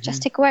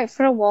 just to go out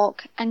for a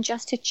walk and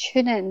just to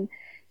tune in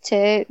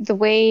to the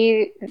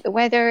way the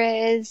weather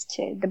is,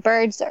 to the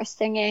birds that are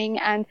singing.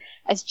 And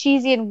as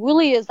cheesy and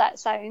woolly as that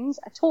sounds,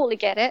 I totally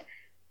get it,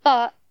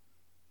 but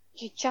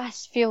you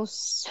just feel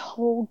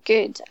so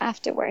good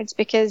afterwards,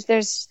 because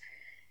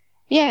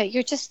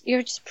you're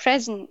just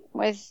present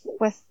with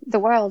the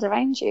world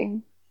around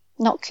you,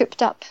 not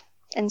cooped up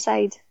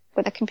inside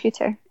with a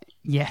computer.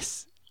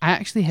 Yes, I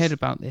actually heard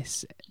about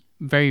this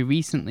very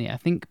recently. I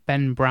think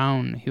Ben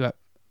Brown, who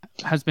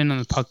has been on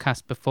the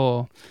podcast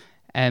before,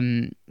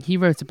 he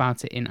wrote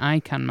about it in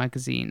ICANN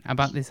magazine,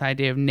 about this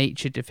idea of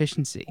nature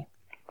deficiency.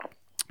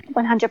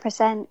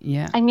 100%.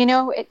 Yeah. And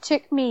it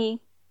took me,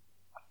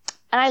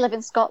 and I live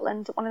in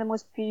Scotland, one of the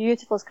most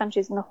beautiful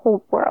countries in the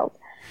whole world.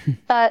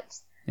 But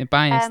you're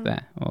biased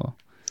there, or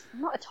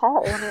not at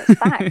all. I mean, it's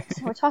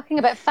facts. We're talking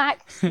about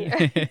facts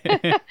here.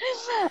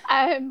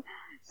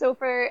 So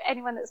for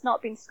anyone that's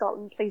not been to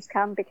Scotland, please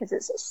come, because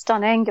it's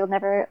stunning. You'll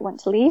never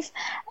want to leave.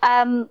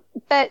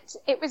 But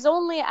it was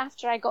only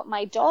after I got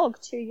my dog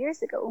 2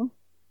 years ago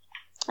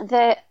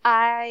that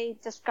I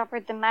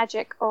discovered the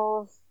magic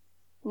of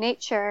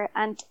nature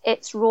and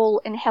its role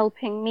in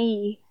helping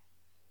me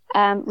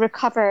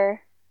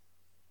recover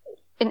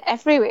in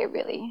every way,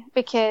 really.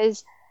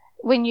 Because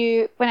when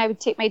I would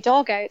take my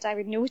dog out, I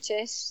would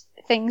notice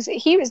things that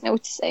he was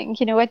noticing.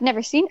 I'd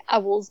never seen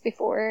owls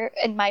before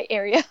in my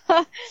area.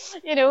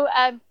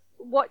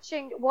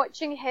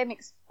 Watching him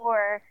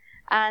explore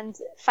and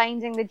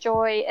finding the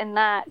joy in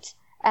that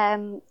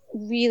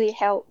really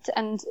helped.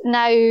 And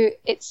now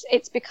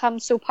it's become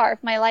so part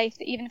of my life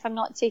that even if I'm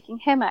not taking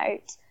him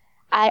out,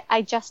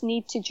 I just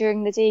need to,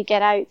 during the day,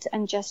 get out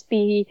and just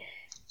be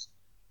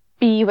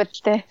with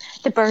the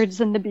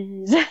birds and the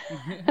bees.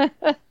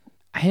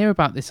 I hear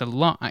about this a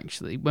lot,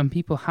 actually. When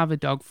people have a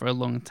dog for a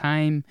long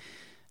time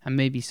and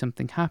maybe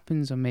something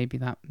happens, or maybe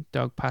that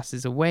dog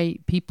passes away,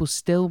 people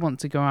still want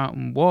to go out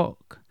and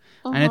walk.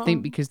 And I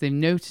think because they've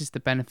noticed the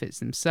benefits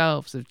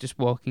themselves of just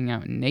walking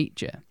out in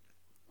nature.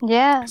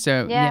 Yeah.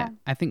 So,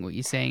 I think what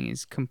you're saying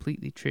is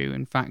completely true,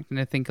 in fact. And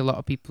I think a lot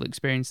of people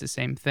experience the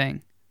same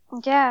thing.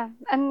 Yeah.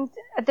 And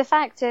the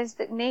fact is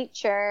that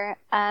nature,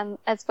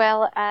 as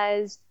well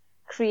as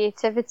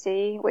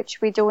creativity, which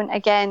we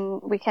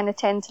kind of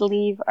tend to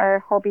leave our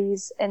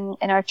hobbies in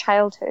our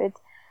childhood,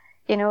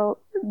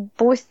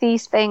 both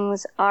these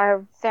things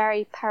are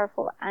very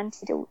powerful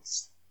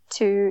antidotes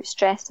to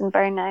stress and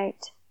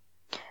burnout.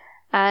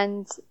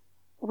 And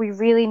we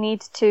really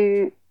need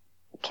to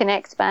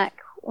connect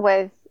back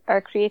with our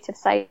creative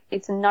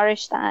sides and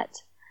nourish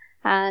that,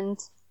 and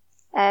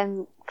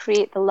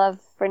create the love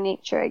for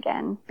nature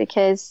again,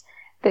 because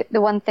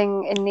the one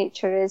thing in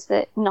nature is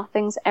that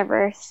nothing's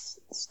ever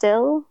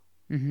still.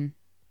 Mm-hmm.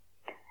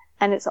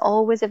 And it's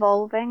always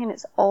evolving and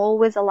it's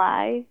always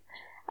alive.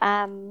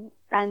 And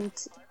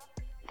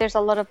there's a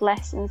lot of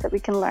lessons that we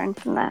can learn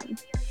from that.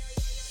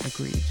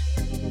 Agreed.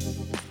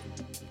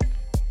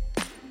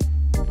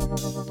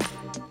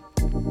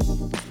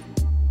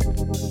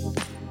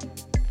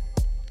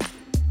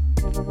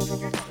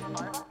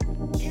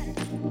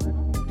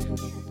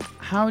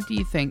 How do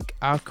you think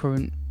our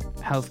current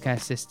healthcare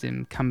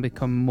system can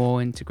become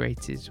more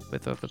integrated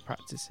with other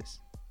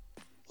practices?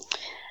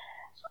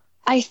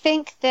 I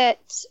think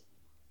that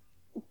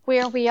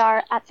where we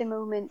are at the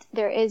moment,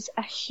 there is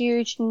a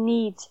huge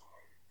need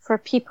for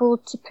people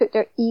to put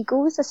their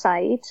egos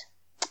aside,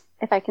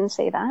 if I can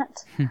say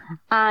that,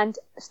 and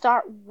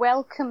start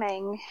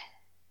welcoming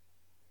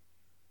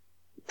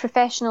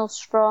professionals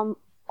from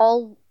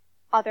all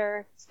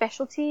other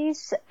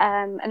specialties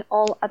and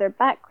all other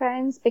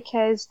backgrounds,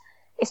 because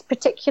it's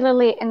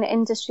particularly in the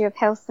industry of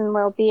health and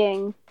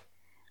well-being,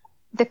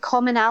 the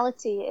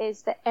commonality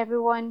is that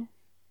everyone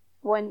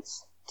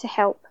wants to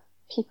help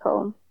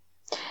people.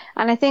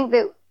 And I think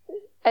that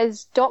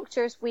as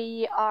doctors,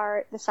 we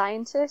are the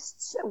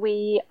scientists.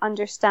 We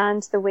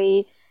understand the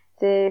way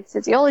the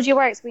physiology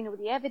works. We know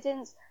the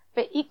evidence,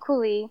 but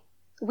equally,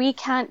 we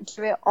can't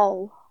do it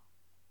all.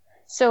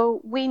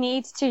 So we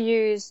need to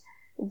use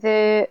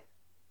the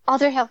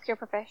other healthcare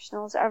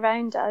professionals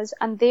around us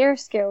and their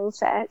skill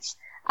sets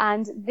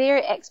and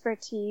their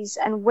expertise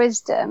and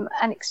wisdom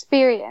and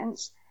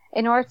experience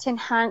in order to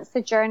enhance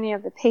the journey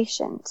of the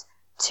patient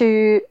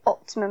to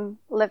optimum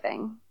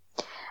living.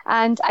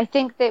 And I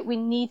think that we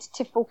need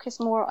to focus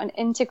more on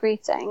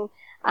integrating,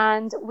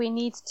 and we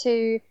need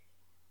to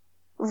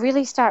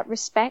really start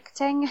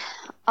respecting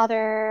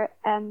other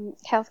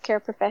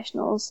healthcare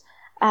professionals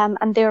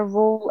and their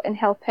role in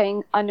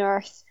helping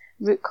unearth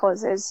root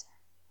causes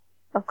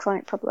of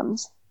chronic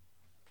problems.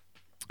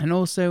 And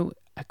also,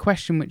 a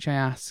question which I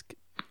ask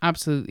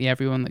absolutely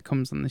everyone that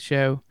comes on the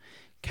show: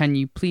 can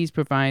you please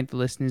provide the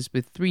listeners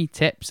with 3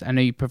 tips? I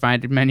know you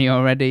provided many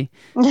already.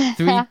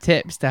 3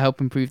 tips to help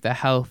improve their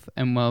health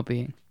and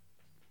well-being.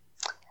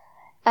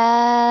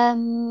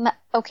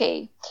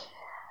 Okay.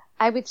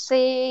 I would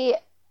say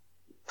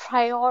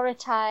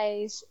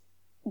prioritize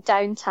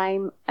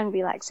downtime and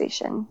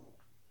relaxation.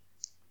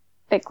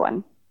 Big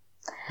one.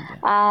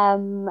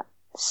 Yeah.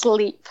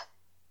 Sleep.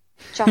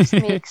 just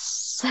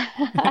makes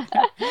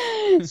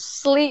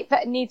sleep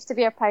needs to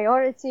be a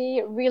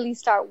priority. Really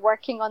start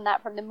working on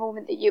that from the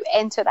moment that you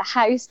enter the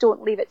house.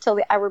 Don't leave it till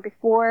the hour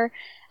before.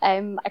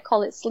 I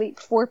call it sleep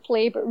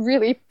foreplay, but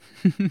really,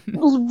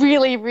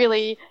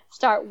 really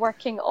start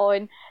working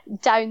on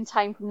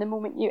downtime from the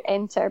moment you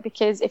enter,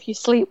 because if you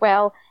sleep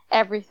well,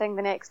 everything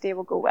the next day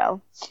will go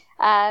well.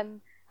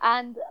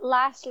 And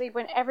lastly,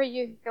 whenever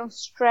you feel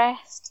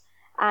stressed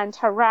and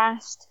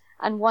harassed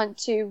and want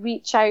to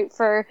reach out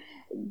for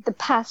the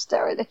pasta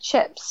or the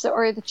chips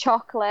or the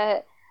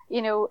chocolate,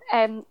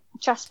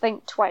 just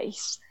think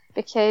twice,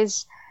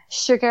 because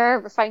sugar,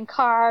 refined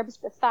carbs,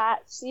 the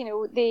fats,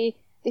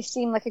 they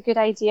seem like a good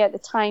idea at the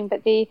time,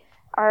 but they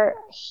are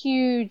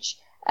huge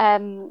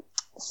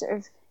sort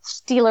of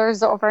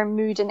stealers of our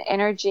mood and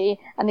energy,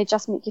 and they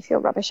just make you feel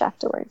rubbish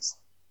afterwards.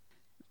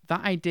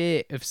 That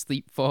idea of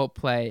sleep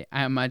foreplay,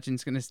 I imagine,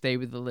 is going to stay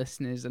with the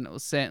listeners, and it will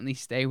certainly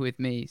stay with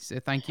me. So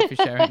thank you for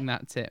sharing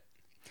that tip.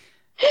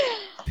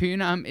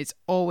 Punam, it's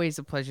always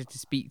a pleasure to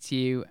speak to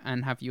you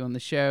and have you on the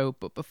show.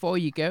 But before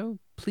you go,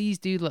 please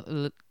do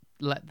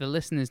let the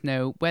listeners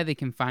know where they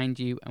can find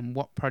you and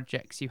what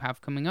projects you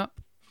have coming up.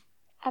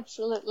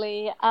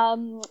 Absolutely.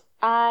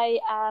 I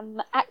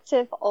am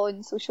active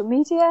on social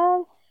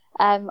media,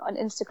 on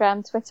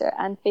Instagram, Twitter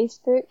and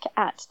Facebook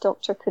at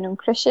Dr. Punam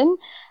Krishan.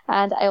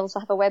 And I also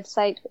have a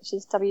website, which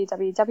is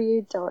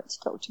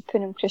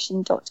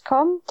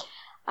www.drpunamkrishan.com.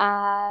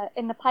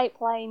 In the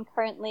pipeline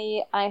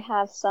currently, I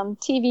have some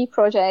TV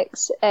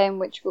projects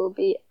which will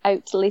be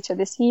out later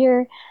this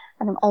year.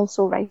 And I'm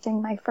also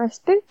writing my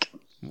first book.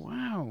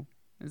 Wow.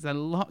 There's a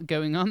lot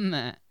going on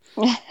there.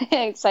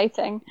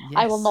 Exciting. Yes.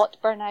 I will not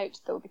burn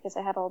out, though, because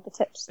I have all the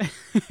tips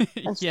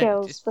and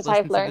skills that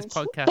I've learned. This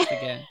podcast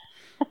again.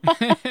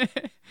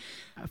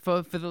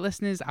 For the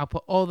listeners, I'll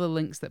put all the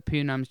links that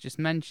Punam's just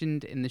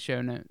mentioned in the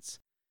show notes.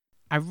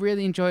 I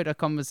really enjoyed our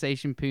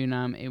conversation,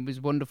 Punam. It was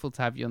wonderful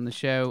to have you on the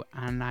show,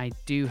 and I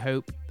do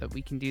hope that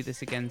we can do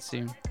this again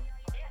soon.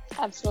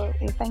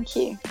 Absolutely. Thank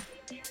you.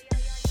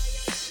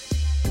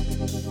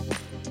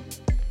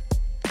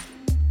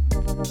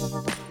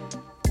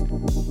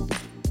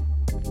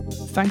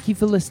 Thank you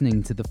for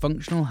listening to the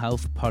Functional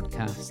Health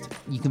Podcast.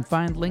 You can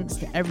find links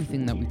to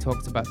everything that we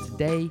talked about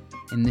today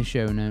in the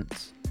show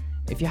notes.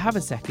 If you have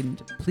a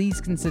second, please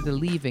consider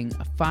leaving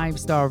a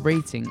 5-star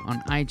rating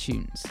on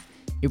iTunes.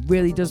 It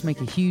really does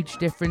make a huge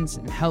difference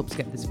and helps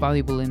get this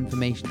valuable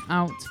information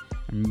out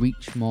and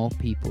reach more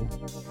people.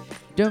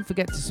 Don't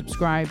forget to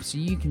subscribe so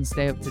you can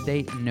stay up to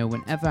date and know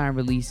whenever I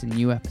release a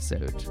new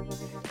episode.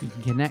 You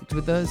can connect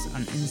with us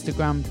on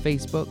Instagram,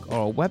 Facebook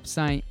or our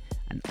website,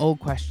 and all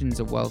questions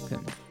are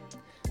welcome.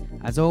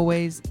 As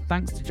always,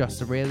 thanks to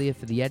Joss Aurelia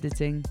for the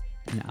editing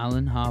and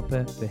Alan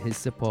Harper for his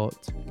support.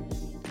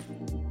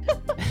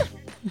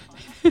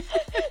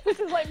 This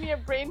is like me a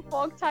brain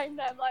fog time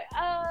now. I'm like,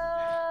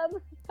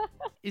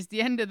 It's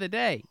the end of the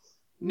day.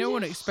 No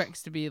one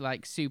expects to be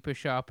like super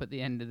sharp at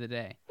the end of the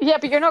day. Yeah,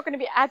 but you're not going to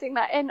be adding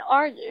that in,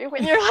 are you?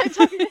 When you're like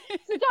talking.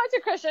 So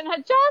Dr. Krishan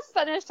had just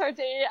finished her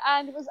day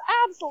and was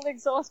absolutely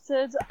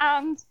exhausted,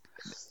 and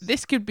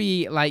this could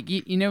be like,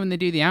 you know when they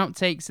do the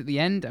outtakes at the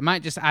end? I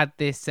might just add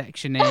this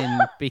section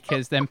in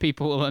because then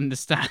people will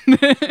understand.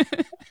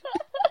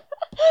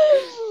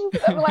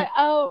 I'm like,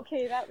 oh,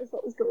 okay, that was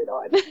what was going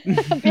on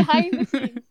behind the scenes.